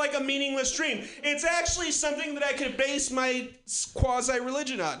like a meaningless dream. It's actually something that I could base my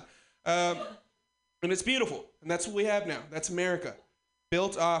quasi-religion on. And it's beautiful. And that's what we have now. That's America.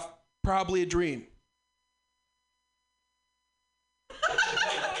 Built off probably a dream.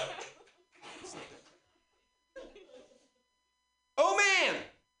 Oh, man.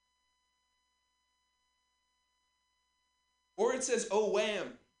 Or it says, oh,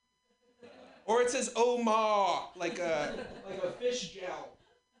 wham. Or it says, oh, ma, like a fish jowl.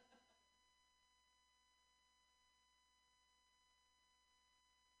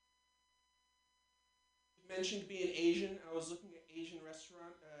 Mentioned being Asian. I was looking at Asian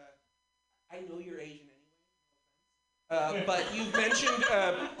restaurant. I know you're Asian anyway. But you've mentioned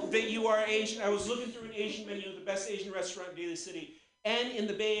that you are Asian. I was looking through an Asian menu of the best Asian restaurant in Daly City. And in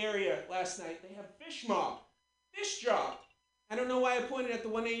the Bay Area last night, they have fish mob. Fish jaw. I don't know why I pointed at the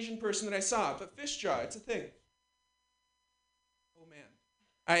one Asian person that I saw, but fish jaw, it's a thing. Oh, man.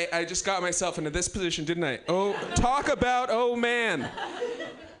 I just got myself into this position, didn't I? Oh, talk about, oh, man.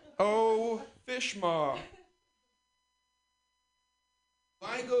 Oh, fish maw.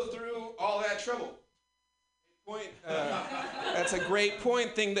 Why go through all that trouble? That's a great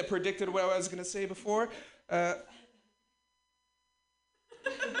point, thing that predicted what I was going to say before. But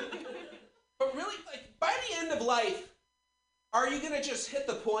really, like, by the end of life, are you going to just hit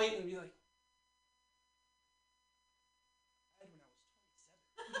the point and be like,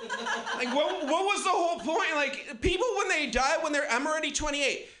 like what was the whole point? Like, people when they die, I'm already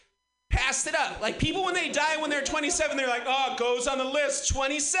 28. Passed it up. Like, people when they die when they're 27, they're like, oh, it goes on the list,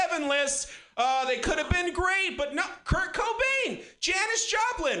 27 list. They could have been great, but no. Kurt Cobain, Janis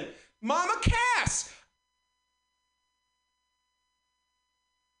Joplin, Mama Cass.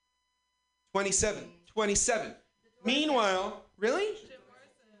 27. Meanwhile, really?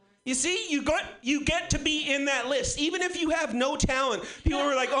 You see, you get to be in that list. Even if you have no talent, people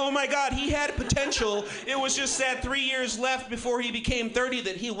were like, oh my God, he had potential. It was just that 3 years left before he became 30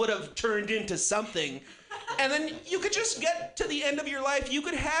 that he would have turned into something. And then you could just get to the end of your life. You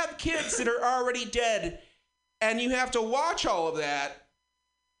could have kids that are already dead, and you have to watch all of that.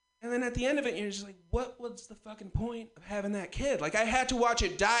 And then at the end of it, you're just like, what was the fucking point of having that kid? Like, I had to watch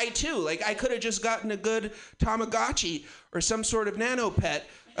it die too. Like, I could have just gotten a good Tamagotchi or some sort of nano pet.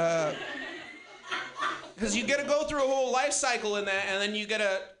 Because you get to go through a whole life cycle in that, and then you get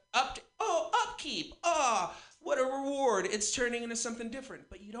to upkeep. What a reward. It's turning into something different.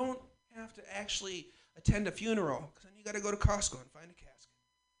 But you don't have to actually attend a funeral, because then you got to go to Costco and find a casket.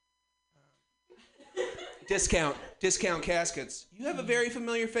 Discount caskets. You have a very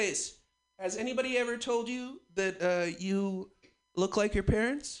familiar face. Has anybody ever told you that you look like your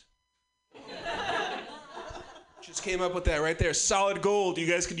parents? Just came up with that right there. Solid gold. You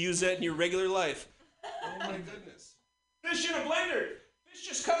guys could use that in your regular life. Oh my goodness. Fish in a blender. Fish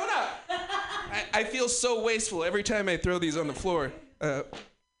just coming up. I feel so wasteful every time I throw these on the floor. I'm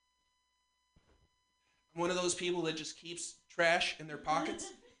one of those people that just keeps trash in their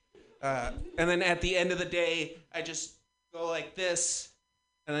pockets. And then at the end of the day, I just go like this,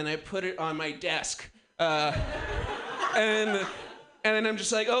 and then I put it on my desk. And then I'm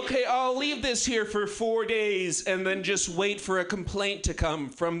just like, okay, I'll leave this here for 4 days, and then just wait for a complaint to come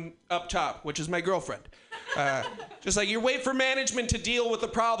from up top, which is my girlfriend. Just like, you wait for management to deal with the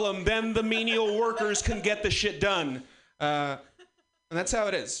problem, then the menial workers can get the shit done. And that's how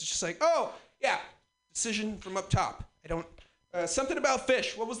it is. It's just like, oh, yeah, decision from up top. I don't... something about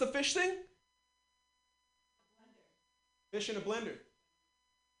fish. What was the fish thing? Fish in a blender.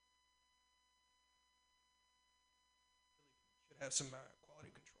 Should have some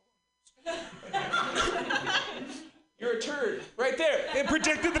quality control. You're a turd. Right there. It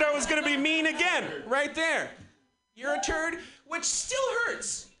predicted that I was going to be mean again. Right there. You're a turd, which still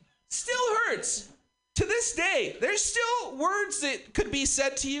hurts. Still hurts. To this day, there's still words that could be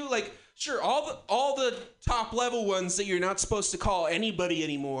said to you, like, sure, all the top level ones that you're not supposed to call anybody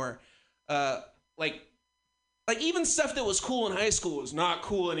anymore, like even stuff that was cool in high school is not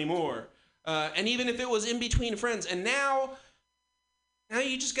cool anymore, and even if it was in between friends, and now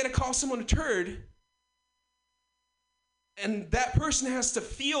you just gotta call someone a turd, and that person has to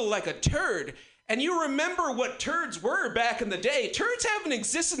feel like a turd. And you remember what turds were back in the day. Turds haven't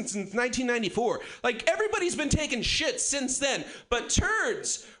existed since 1994. Like, everybody's been taking shit since then. But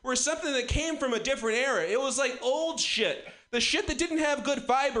turds were something that came from a different era. It was like old shit. The shit that didn't have good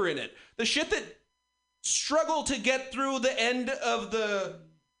fiber in it. The shit that struggled to get through the end of the...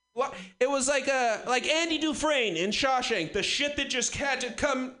 It was like Andy Dufresne in Shawshank. The shit that just had to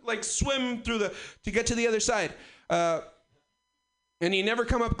come, like, swim through to get to the other side. And you never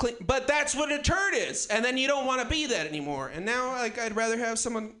come up clean. But that's what a turd is. And then you don't want to be that anymore. And now, like, I'd rather have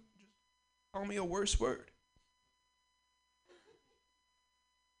someone call me a worse word.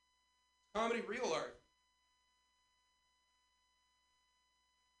 Comedy, real art.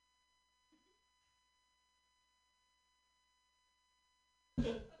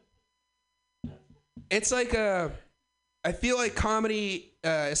 It's like I feel like comedy,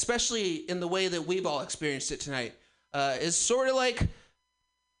 especially in the way that we've all experienced it tonight, is sort of like,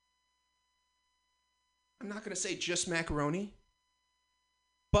 I'm not going to say just macaroni,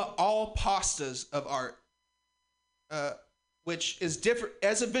 but all pastas of art, which is different.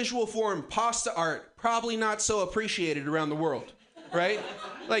 As a visual form, pasta art, probably not so appreciated around the world, right?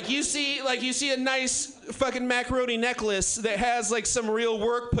 Like you see a nice fucking macaroni necklace that has like some real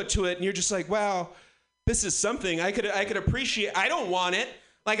work put to it, and you're just like, wow, this is something I could appreciate. I don't want it.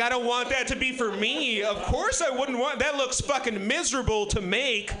 Like, I don't want that to be for me. Of course I wouldn't want... That looks fucking miserable to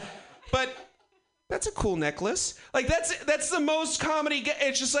make. But that's a cool necklace. Like, that's the most comedy...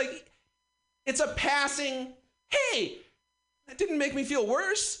 It's just like... It's a passing... Hey, that didn't make me feel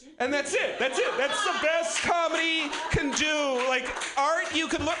worse. And that's it. That's it. That's the best comedy can do. Like, art, you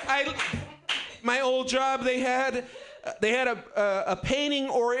can look... My old job, they had a painting,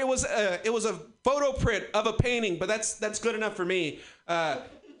 or it was a photo print of a painting, but that's good enough for me.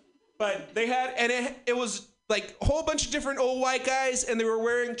 But they had, and it was like a whole bunch of different old white guys, and they were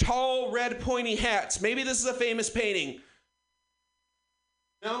wearing tall, red, pointy hats. Maybe this is a famous painting.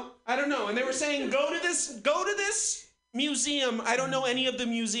 No? I don't know. And they were saying, go to this museum. I don't know any of the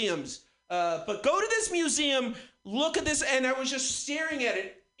museums. But go to this museum, look at this, and I was just staring at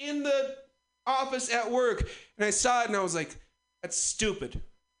it in the office at work, and I saw it, and I was like, that's stupid.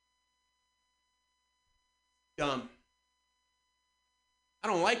 Dumb. I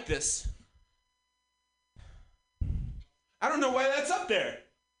don't like this. I don't know why that's up there.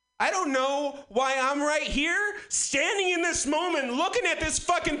 I don't know why I'm right here, standing in this moment, looking at this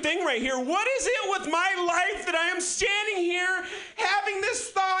fucking thing right here. What is it with my life that I am standing here having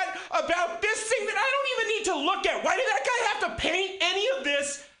this thought about this thing that I don't even need to look at? Why did that guy have to paint any of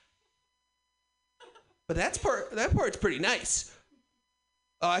this? But that part's pretty nice.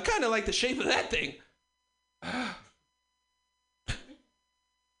 I kind of like the shape of that thing.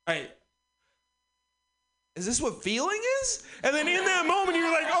 Is this what feeling is? And then in that moment,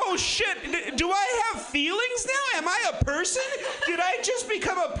 you're like, oh shit, do I have feelings now? Am I a person? Did I just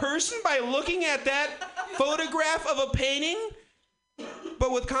become a person by looking at that photograph of a painting?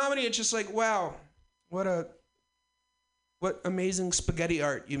 But with comedy, it's just like, wow, what amazing spaghetti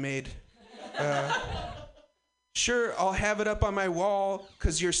art you made. Sure, I'll have it up on my wall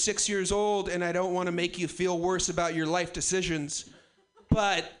because you're 6 years old and I don't want to make you feel worse about your life decisions.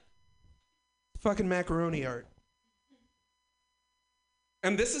 But fucking macaroni art.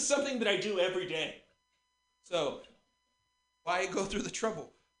 And this is something that I do every day. So why go through the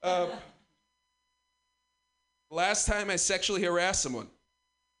trouble? Last time I sexually harassed someone.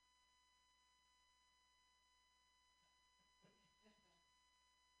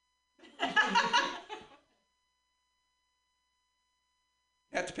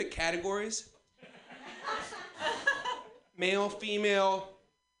 You have to pick categories. Male, female,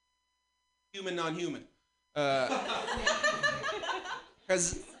 human, non-human.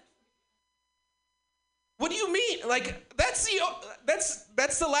 Because what do you mean? Like that's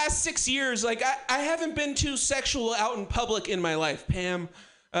the last 6 years. Like I haven't been too sexual out in public in my life, Pam.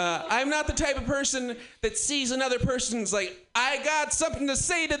 I'm not the type of person that sees another person's like, I got something to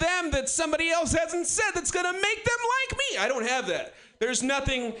say to them that somebody else hasn't said that's gonna make them like me. I don't have that. There's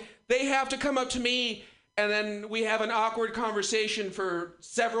nothing. They have to come up to me and then we have an awkward conversation for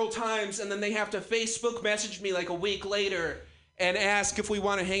several times and then they have to Facebook message me like a week later and ask if we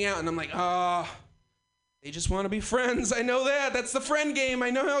want to hang out. And I'm like, they just want to be friends. I know that. That's the friend game.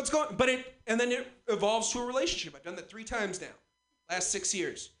 I know how it's going. And then it evolves to a relationship. I've done that 3 times now, last 6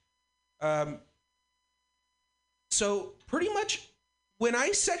 years. So pretty much when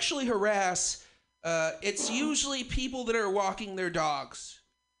I sexually harass, it's usually people that are walking their dogs.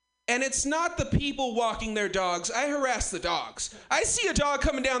 And it's not the people walking their dogs. I harass the dogs. I see a dog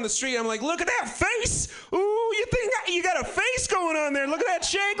coming down the street. I'm like, look at that face. Ooh, you think you got a face going on there. Look at that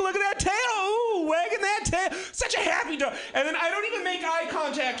shake. Look at that tail. Ooh, wagging that tail. Such a happy dog. And then I don't even make eye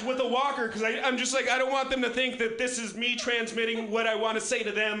contact with the walker because I'm just like, I don't want them to think that this is me transmitting what I want to say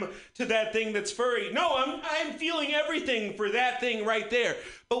to them to that thing that's furry. No, I'm feeling everything for that thing right there.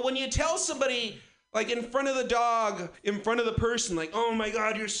 But when you tell somebody, like in front of the dog, in front of the person, like, oh my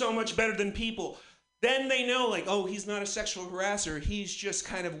God, you're so much better than people. Then they know, like, oh, he's not a sexual harasser. He's just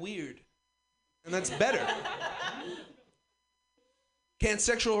kind of weird. And that's better. Can't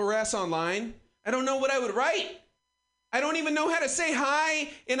sexual harass online. I don't know what I would write. I don't even know how to say hi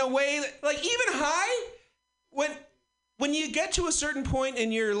in a way that, like, even hi, when you get to a certain point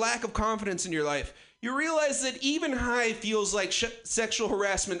in your lack of confidence in your life, you realize that even hi feels like sexual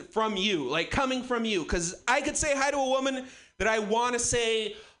harassment from you, like coming from you. Because I could say hi to a woman that I want to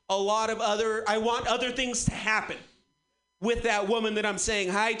say I want other things to happen with that woman that I'm saying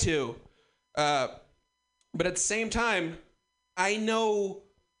hi to. But at the same time, I know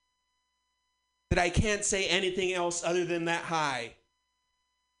that I can't say anything else other than that hi.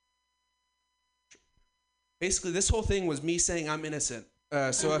 Basically, this whole thing was me saying I'm innocent.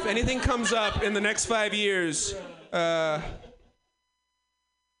 So if anything comes up in the next 5 years,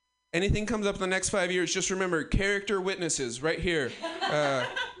 just remember, character witnesses right here.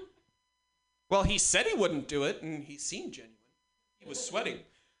 Well, he said he wouldn't do it, and he seemed genuine. He was sweating.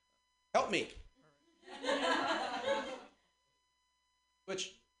 Help me.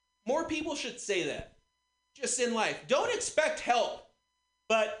 Which, more people should say that, just in life. Don't expect help,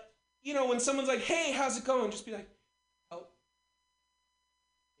 but, you know, when someone's like, hey, how's it going? Just be like,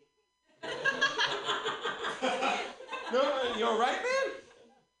 no, you all right, man?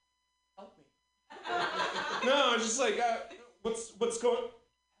 Help me. No, just like, what's going?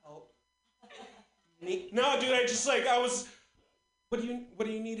 Help. No, dude, what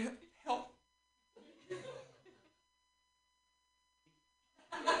do you need? Help.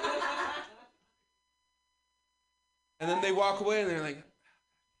 And then they walk away and they're like,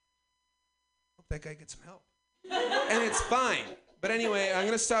 hope that guy gets some help. And it's fine. But anyway, I'm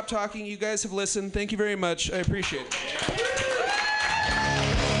going to stop talking. You guys have listened. Thank you very much. I appreciate it.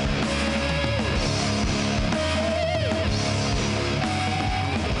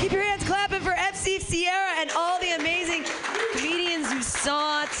 Keep your hands clapping for FC Sierra and all the amazing comedians you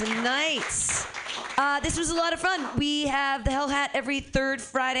saw tonight. This was a lot of fun. We have the Hell Hat every third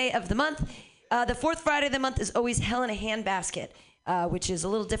Friday of the month. The fourth Friday of the month is always Hell in a Handbasket, which is a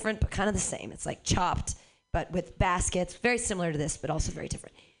little different but kind of the same. It's like Chopped, but with baskets. Very similar to this, but also very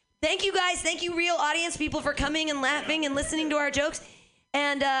different. Thank you guys. Thank you, real audience people, for coming and laughing and listening to our jokes.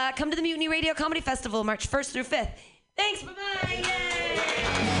 And come to the Mutiny Radio Comedy Festival, March 1st through 5th. Thanks. Bye-bye. Yay!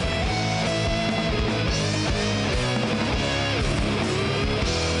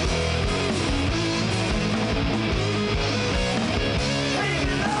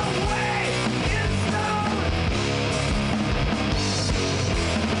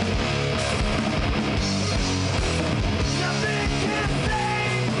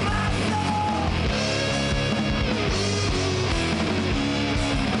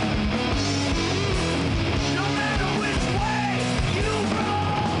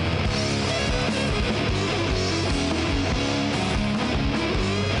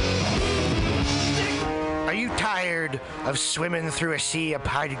 Are you tired of swimming through a sea of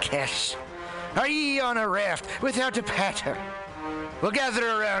podcasts? Are ye on a raft without a paddle? Well,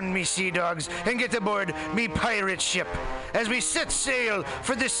 gather around me, sea dogs, and get aboard me pirate ship as we set sail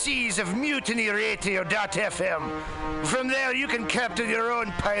for the seas of MutinyRadio.fm. From there, you can captain your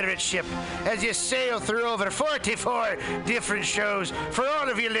own pirate ship as you sail through over 44 different shows for all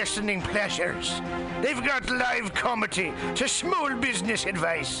of your listening pleasures. They've got live comedy to small business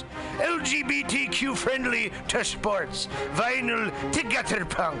advice, LGBTQ friendly to sports, vinyl to gutter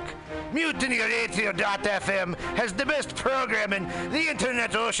punk. MutinyRadio.fm has the best programming the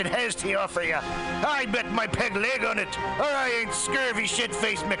internet ocean has to offer you. I bet my peg leg on it, or I ain't scurvy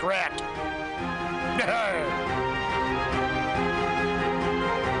shit-faced McRat.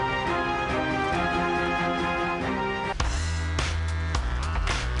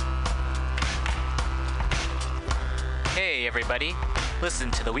 Hey everybody, listen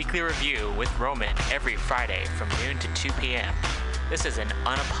to the Weekly Review with Roman every Friday from noon to 2 p.m. This is an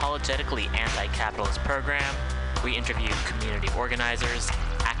unapologetically anti-capitalist program. We interview community organizers,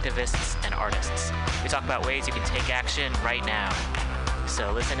 activists, and artists. We talk about ways you can take action right now.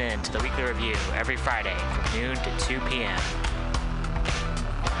 So listen in to the Weekly Review every Friday from noon to 2 p.m.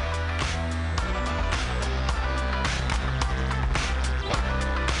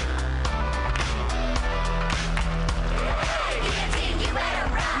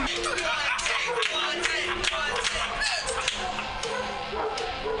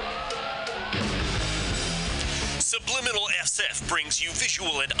 Subliminal SF brings you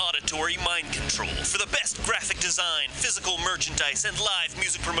visual and auditory mind control. For the best graphic design, physical merchandise, and live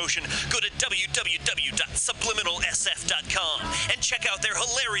music promotion, go to www.subliminalsf.com and check out their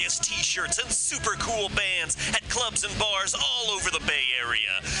hilarious t-shirts and super cool bands at clubs and bars all over the Bay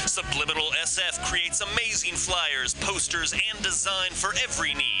Area. Subliminal SF creates amazing flyers, posters, and design for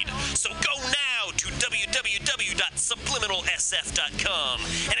every need. So go now to www.subliminalsf.com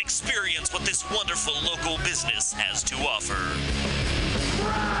and experience what this wonderful local business has to offer.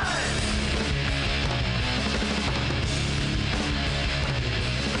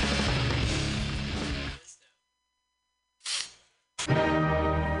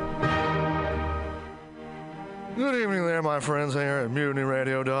 Good evening there, my friends here at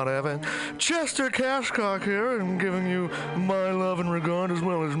MutinyRadio.fm. Chester Cashcock here, and giving you my love and regard as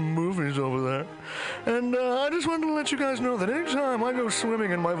well as movies over there. And I just wanted to let you guys know that anytime I go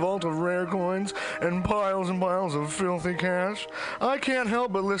swimming in my vault of rare coins and piles of filthy cash, I can't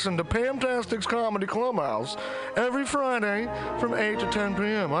help but listen to Pamtastic's Comedy Clubhouse every Friday from 8 to 10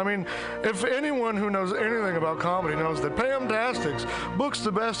 p.m. I mean, if anyone who knows anything about comedy knows that Pamtastic's books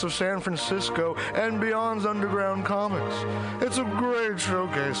the best of San Francisco and beyond's underground comics. It's a great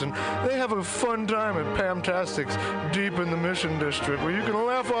showcase, and they have a fun time at Pamtastic's deep in the Mission District, where you can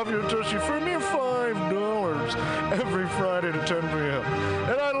laugh off your tushy for a mere $5 every Friday to 10 p.m.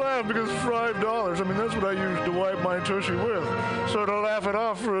 And I laugh because $5, I mean, that's what I use to wipe my tushy with. So to laugh it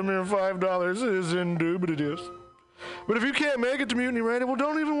off for a mere $5 is indubitious. But if you can't make it to Mutiny Radio, well,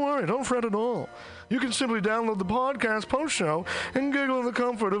 don't even worry. Don't fret at all. You can simply download the podcast post-show and giggle in the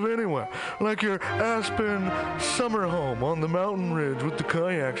comfort of anywhere, like your Aspen summer home on the mountain ridge with the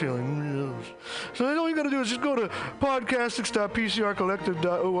kayak feeling. So all you got to do is just go to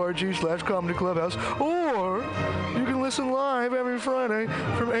podcastics.pcrcollective.org/comedy clubhouse, or you can listen live every Friday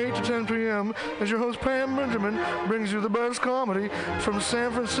from 8 to 10 p.m. as your host Pam Benjamin brings you the best comedy from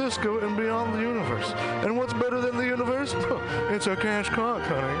San Francisco and beyond the universe. And what's better than the universe? It's a cash cock,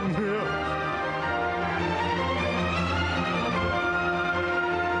 honey. Yeah.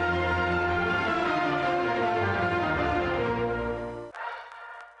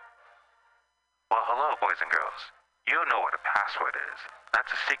 Well, hello, boys and girls. You know what a password is.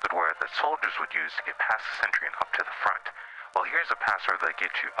 That's a secret word that soldiers would use to get past the sentry and up to the front. Well, here's a password that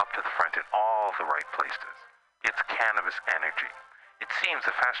gets you up to the front in all the right places. It's cannabis energy. It seems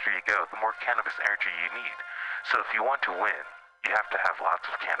the faster you go, the more cannabis energy you need. So if you want to win, you have to have lots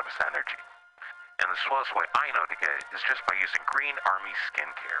of cannabis energy. And the slowest way I know to get it is just by using Green Army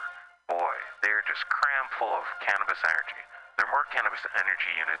Skincare. Boy, they're just crammed full of cannabis energy. There are more cannabis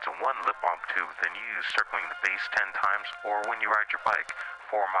energy units in one lip balm tube than you use circling the base 10 times or when you ride your bike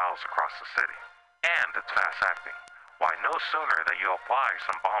 4 miles across the city. And it's fast acting. Why, no sooner than you apply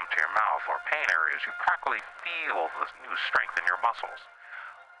some balm to your mouth or pain areas, you practically feel the new strength in your muscles.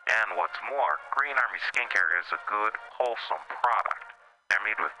 And what's more, Green Army Skincare is a good, wholesome product. They're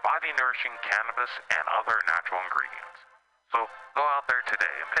made with body-nourishing cannabis and other natural ingredients. So go out there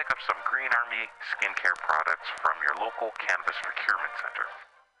today and pick up some Green Army Skincare products from your local cannabis procurement center.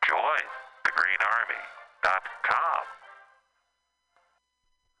 Join thegreenarmy.com.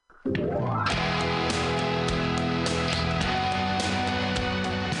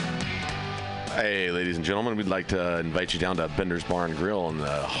 Hey, ladies and gentlemen, we'd like to invite you down to Bender's Bar and Grill in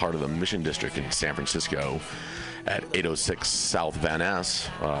the heart of the Mission District in San Francisco at 806 South Van Ness.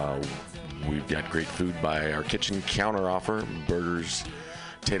 We've got great food by our kitchen counter offer: burgers,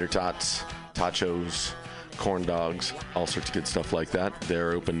 tater tots, tachos, corn dogs, all sorts of good stuff like that.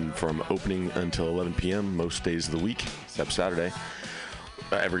 They're open from opening until 11 p.m. most days of the week, except Saturday.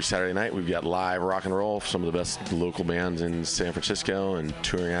 Every Saturday night, we've got live rock and roll, some of the best local bands in San Francisco and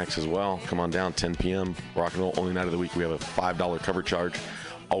touring acts as well. Come on down, 10 p.m., rock and roll, only night of the week. We have a $5 cover charge,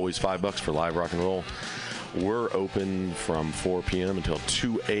 always $5 for live rock and roll. We're open from 4 p.m. until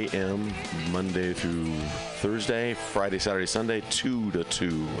 2 a.m. Monday through Thursday, Friday, Saturday, Sunday, 2 to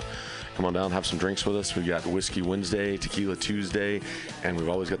 2. Come on down, have some drinks with us. We've got Whiskey Wednesday, Tequila Tuesday, and we've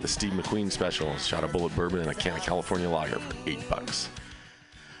always got the Steve McQueen special, a shot of Bullet Bourbon and a can of California Lager for $8.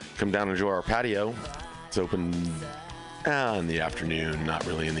 Come down and enjoy our patio. It's open in the afternoon, not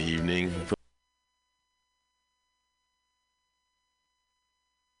really in the evening.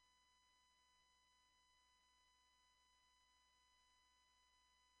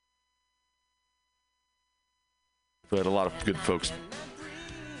 We had a lot of good folks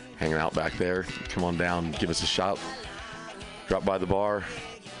hanging out back there. Come on down, give us a shot. Drop by the bar,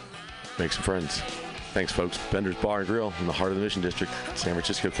 make some friends. Thanks, folks. Bender's Bar and Grill in the heart of the Mission District, San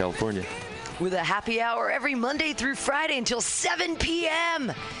Francisco, California. With a happy hour every Monday through Friday until 7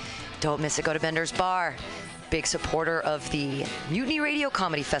 p.m. Don't miss it. Go to Bender's Bar. Big supporter of the Mutiny Radio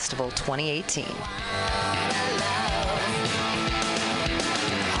Comedy Festival 2018.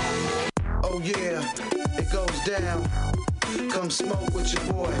 Oh yeah, it goes down. Come smoke with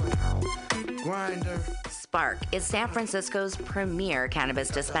your boy. Grinder. Spark is San Francisco's premier cannabis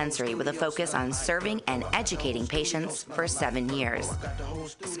dispensary with a focus on serving and educating patients for 7 years.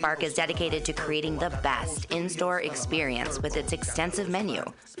 Spark is dedicated to creating the best in-store experience with its extensive menu,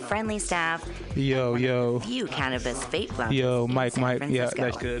 friendly staff, few cannabis vape lounges in San Francisco. Yeah,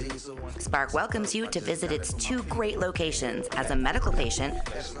 that's good. Spark welcomes you to visit its 2 great locations as a medical patient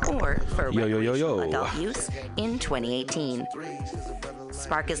or for recreational adult use in 2018.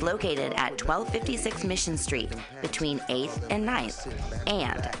 Spark is located at 1256 Mission Street between 8th and 9th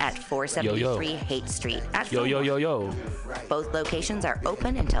and at 473 Haight Street at Fillmore. Both locations are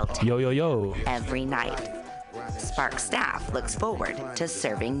open until 10 every night. Spark staff looks forward to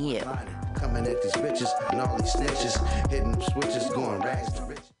serving you. Coming at these bitches and all these snitches, hitting switches, going rags to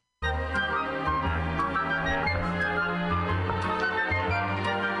riches.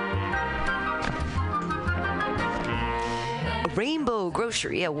 Rainbow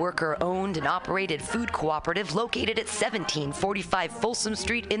Grocery, a worker-owned and operated food cooperative located at 1745 Folsom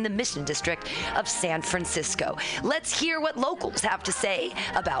Street in the Mission District of San Francisco. Let's hear what locals have to say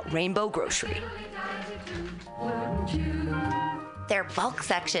about Rainbow Grocery. Their bulk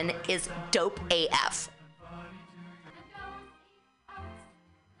section is dope AF.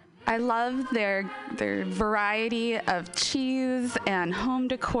 I love their variety of cheese and home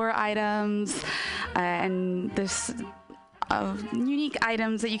decor items and this of unique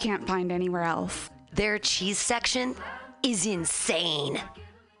items that you can't find anywhere else. Their cheese section is insane.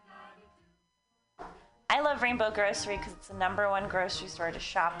 I love Rainbow Grocery because it's the #1 grocery store to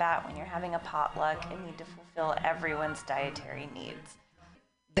shop at when you're having a potluck and need to fulfill everyone's dietary needs.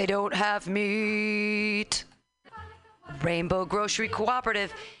 They don't have meat. Rainbow Grocery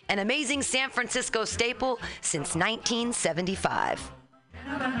Cooperative, an amazing San Francisco staple since 1975.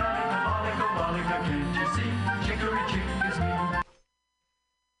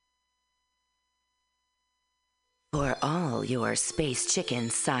 For all all your space chicken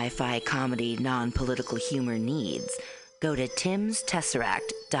sci-fi comedy non-political humor needs, go to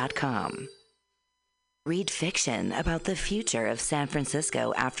timstesseract.com. Read fiction about the future of San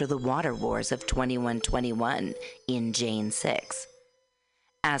Francisco after the water wars of 2121 in Jane 6.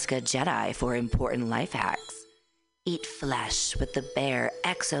 Ask a Jedi for important life hacks. Eat flesh with the bare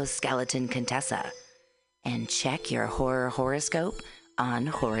exoskeleton Contessa. And check your horror horoscope on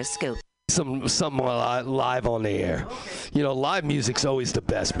Horoscope. Some live on the air. You know, live music's always the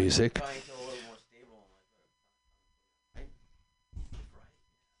best music.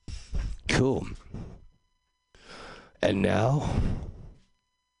 Cool. And now,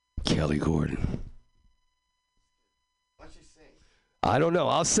 Kelly Gordon. I don't know.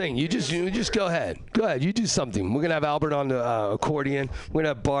 I'll sing. You just go ahead. Go ahead. You do something. We're gonna have Albert on the accordion. We're gonna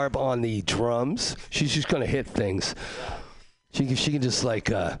have Barb on the drums. She's just gonna hit things. She can just like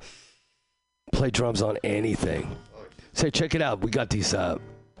play drums on anything. Say, check it out. We got these.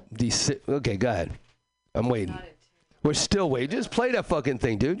 Okay, go ahead. I'm waiting. We're still waiting. Just play that fucking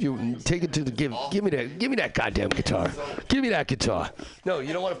thing, dude. You take it to the give me that goddamn guitar. Give me that guitar. No,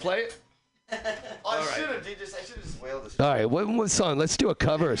 you don't want to play it? I should have just wailed this. All right, what song? Let's do a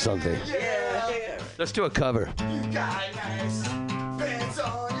cover or something. Yeah. Let's do a cover. You got nice pants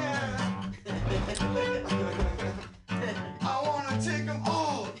on, yeah. I wanna take them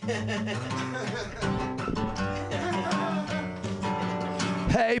all.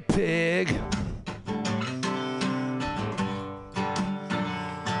 Hey, pig.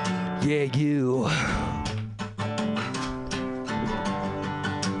 Yeah, you.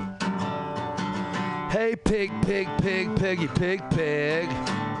 Hey, pig, pig, pig, piggy, pig, pig.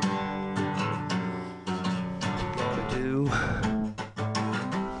 Gonna do.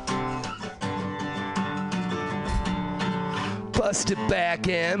 Busted back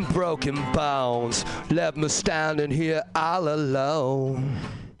and broken bones. Left me standing here all alone.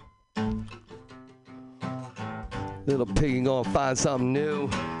 Little piggy gonna find something new.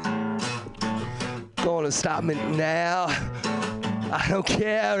 Gonna stop me now. I don't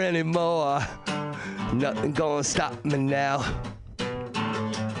care anymore. Nothing gonna stop me now.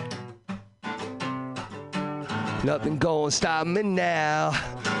 Nothing gonna stop me now.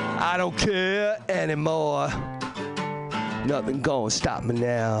 I don't care anymore. Nothing gonna stop me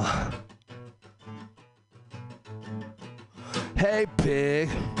now. Hey, pig.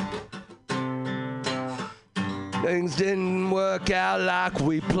 Things didn't work out like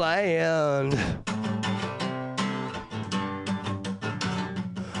we planned.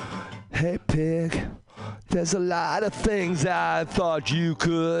 Hey, pig. There's a lot of things I thought you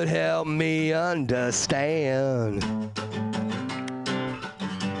could help me understand.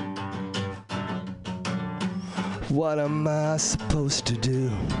 What am I supposed to do?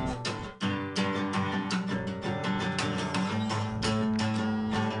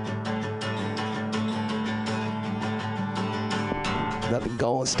 Nothing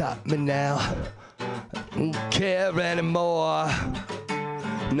gonna stop me now. I don't care anymore.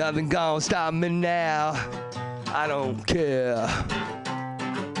 Nothing gonna stop me now. I don't care.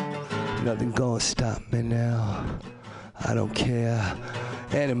 Nothing gonna stop me now. I don't care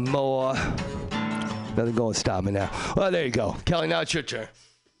anymore. Nothing gonna stop me now. Well, there you go. Kelly, now it's your turn.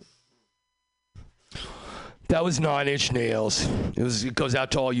 That was 9 Inch Nails. It goes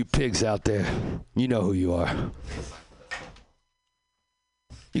out to all you pigs out there. You know who you are.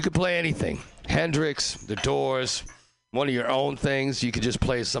 You could play anything. Hendrix, The Doors, one of your own things. You could just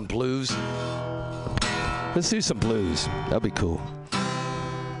play some blues. Let's do some blues. That'd be cool.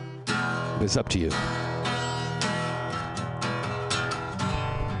 It's up to you.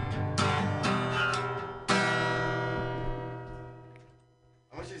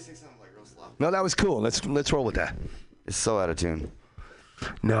 I want you to sing something like real slow. No, that was cool. Let's roll with that. It's so out of tune.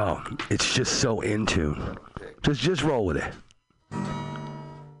 No, it's just so in tune. Just roll with it.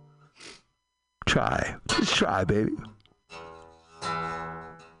 Try. Just try, baby.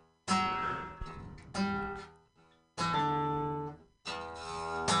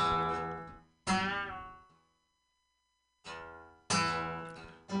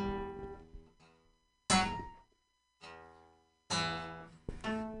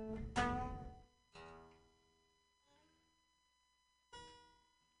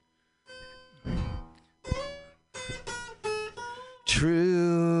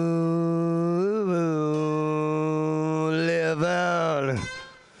 True living,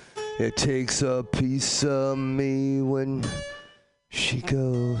 it takes a piece of me when she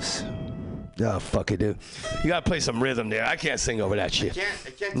goes. Oh, fuck it, dude. You gotta play some rhythm there. I can't sing over that shit. I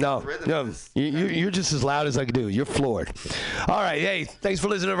can't No, do rhythm. no. You're just as loud as I can do. You're floored. All right, hey, thanks for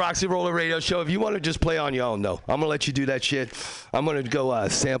listening to Roxy Roller Radio Show. If you want to just play on your own, though, I'm gonna let you do that shit. I'm gonna go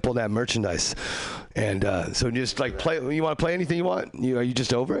sample that merchandise, and so just like play. You want to play anything you want? Are you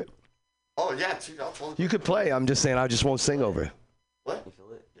just over it? Oh yeah, dude, I'll totally. You could play. I'm just saying I just won't sing over it. What?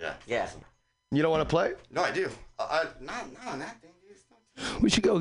 Yeah. Yeah. You don't want to play? No, I do. Not on that thing, dude. We should go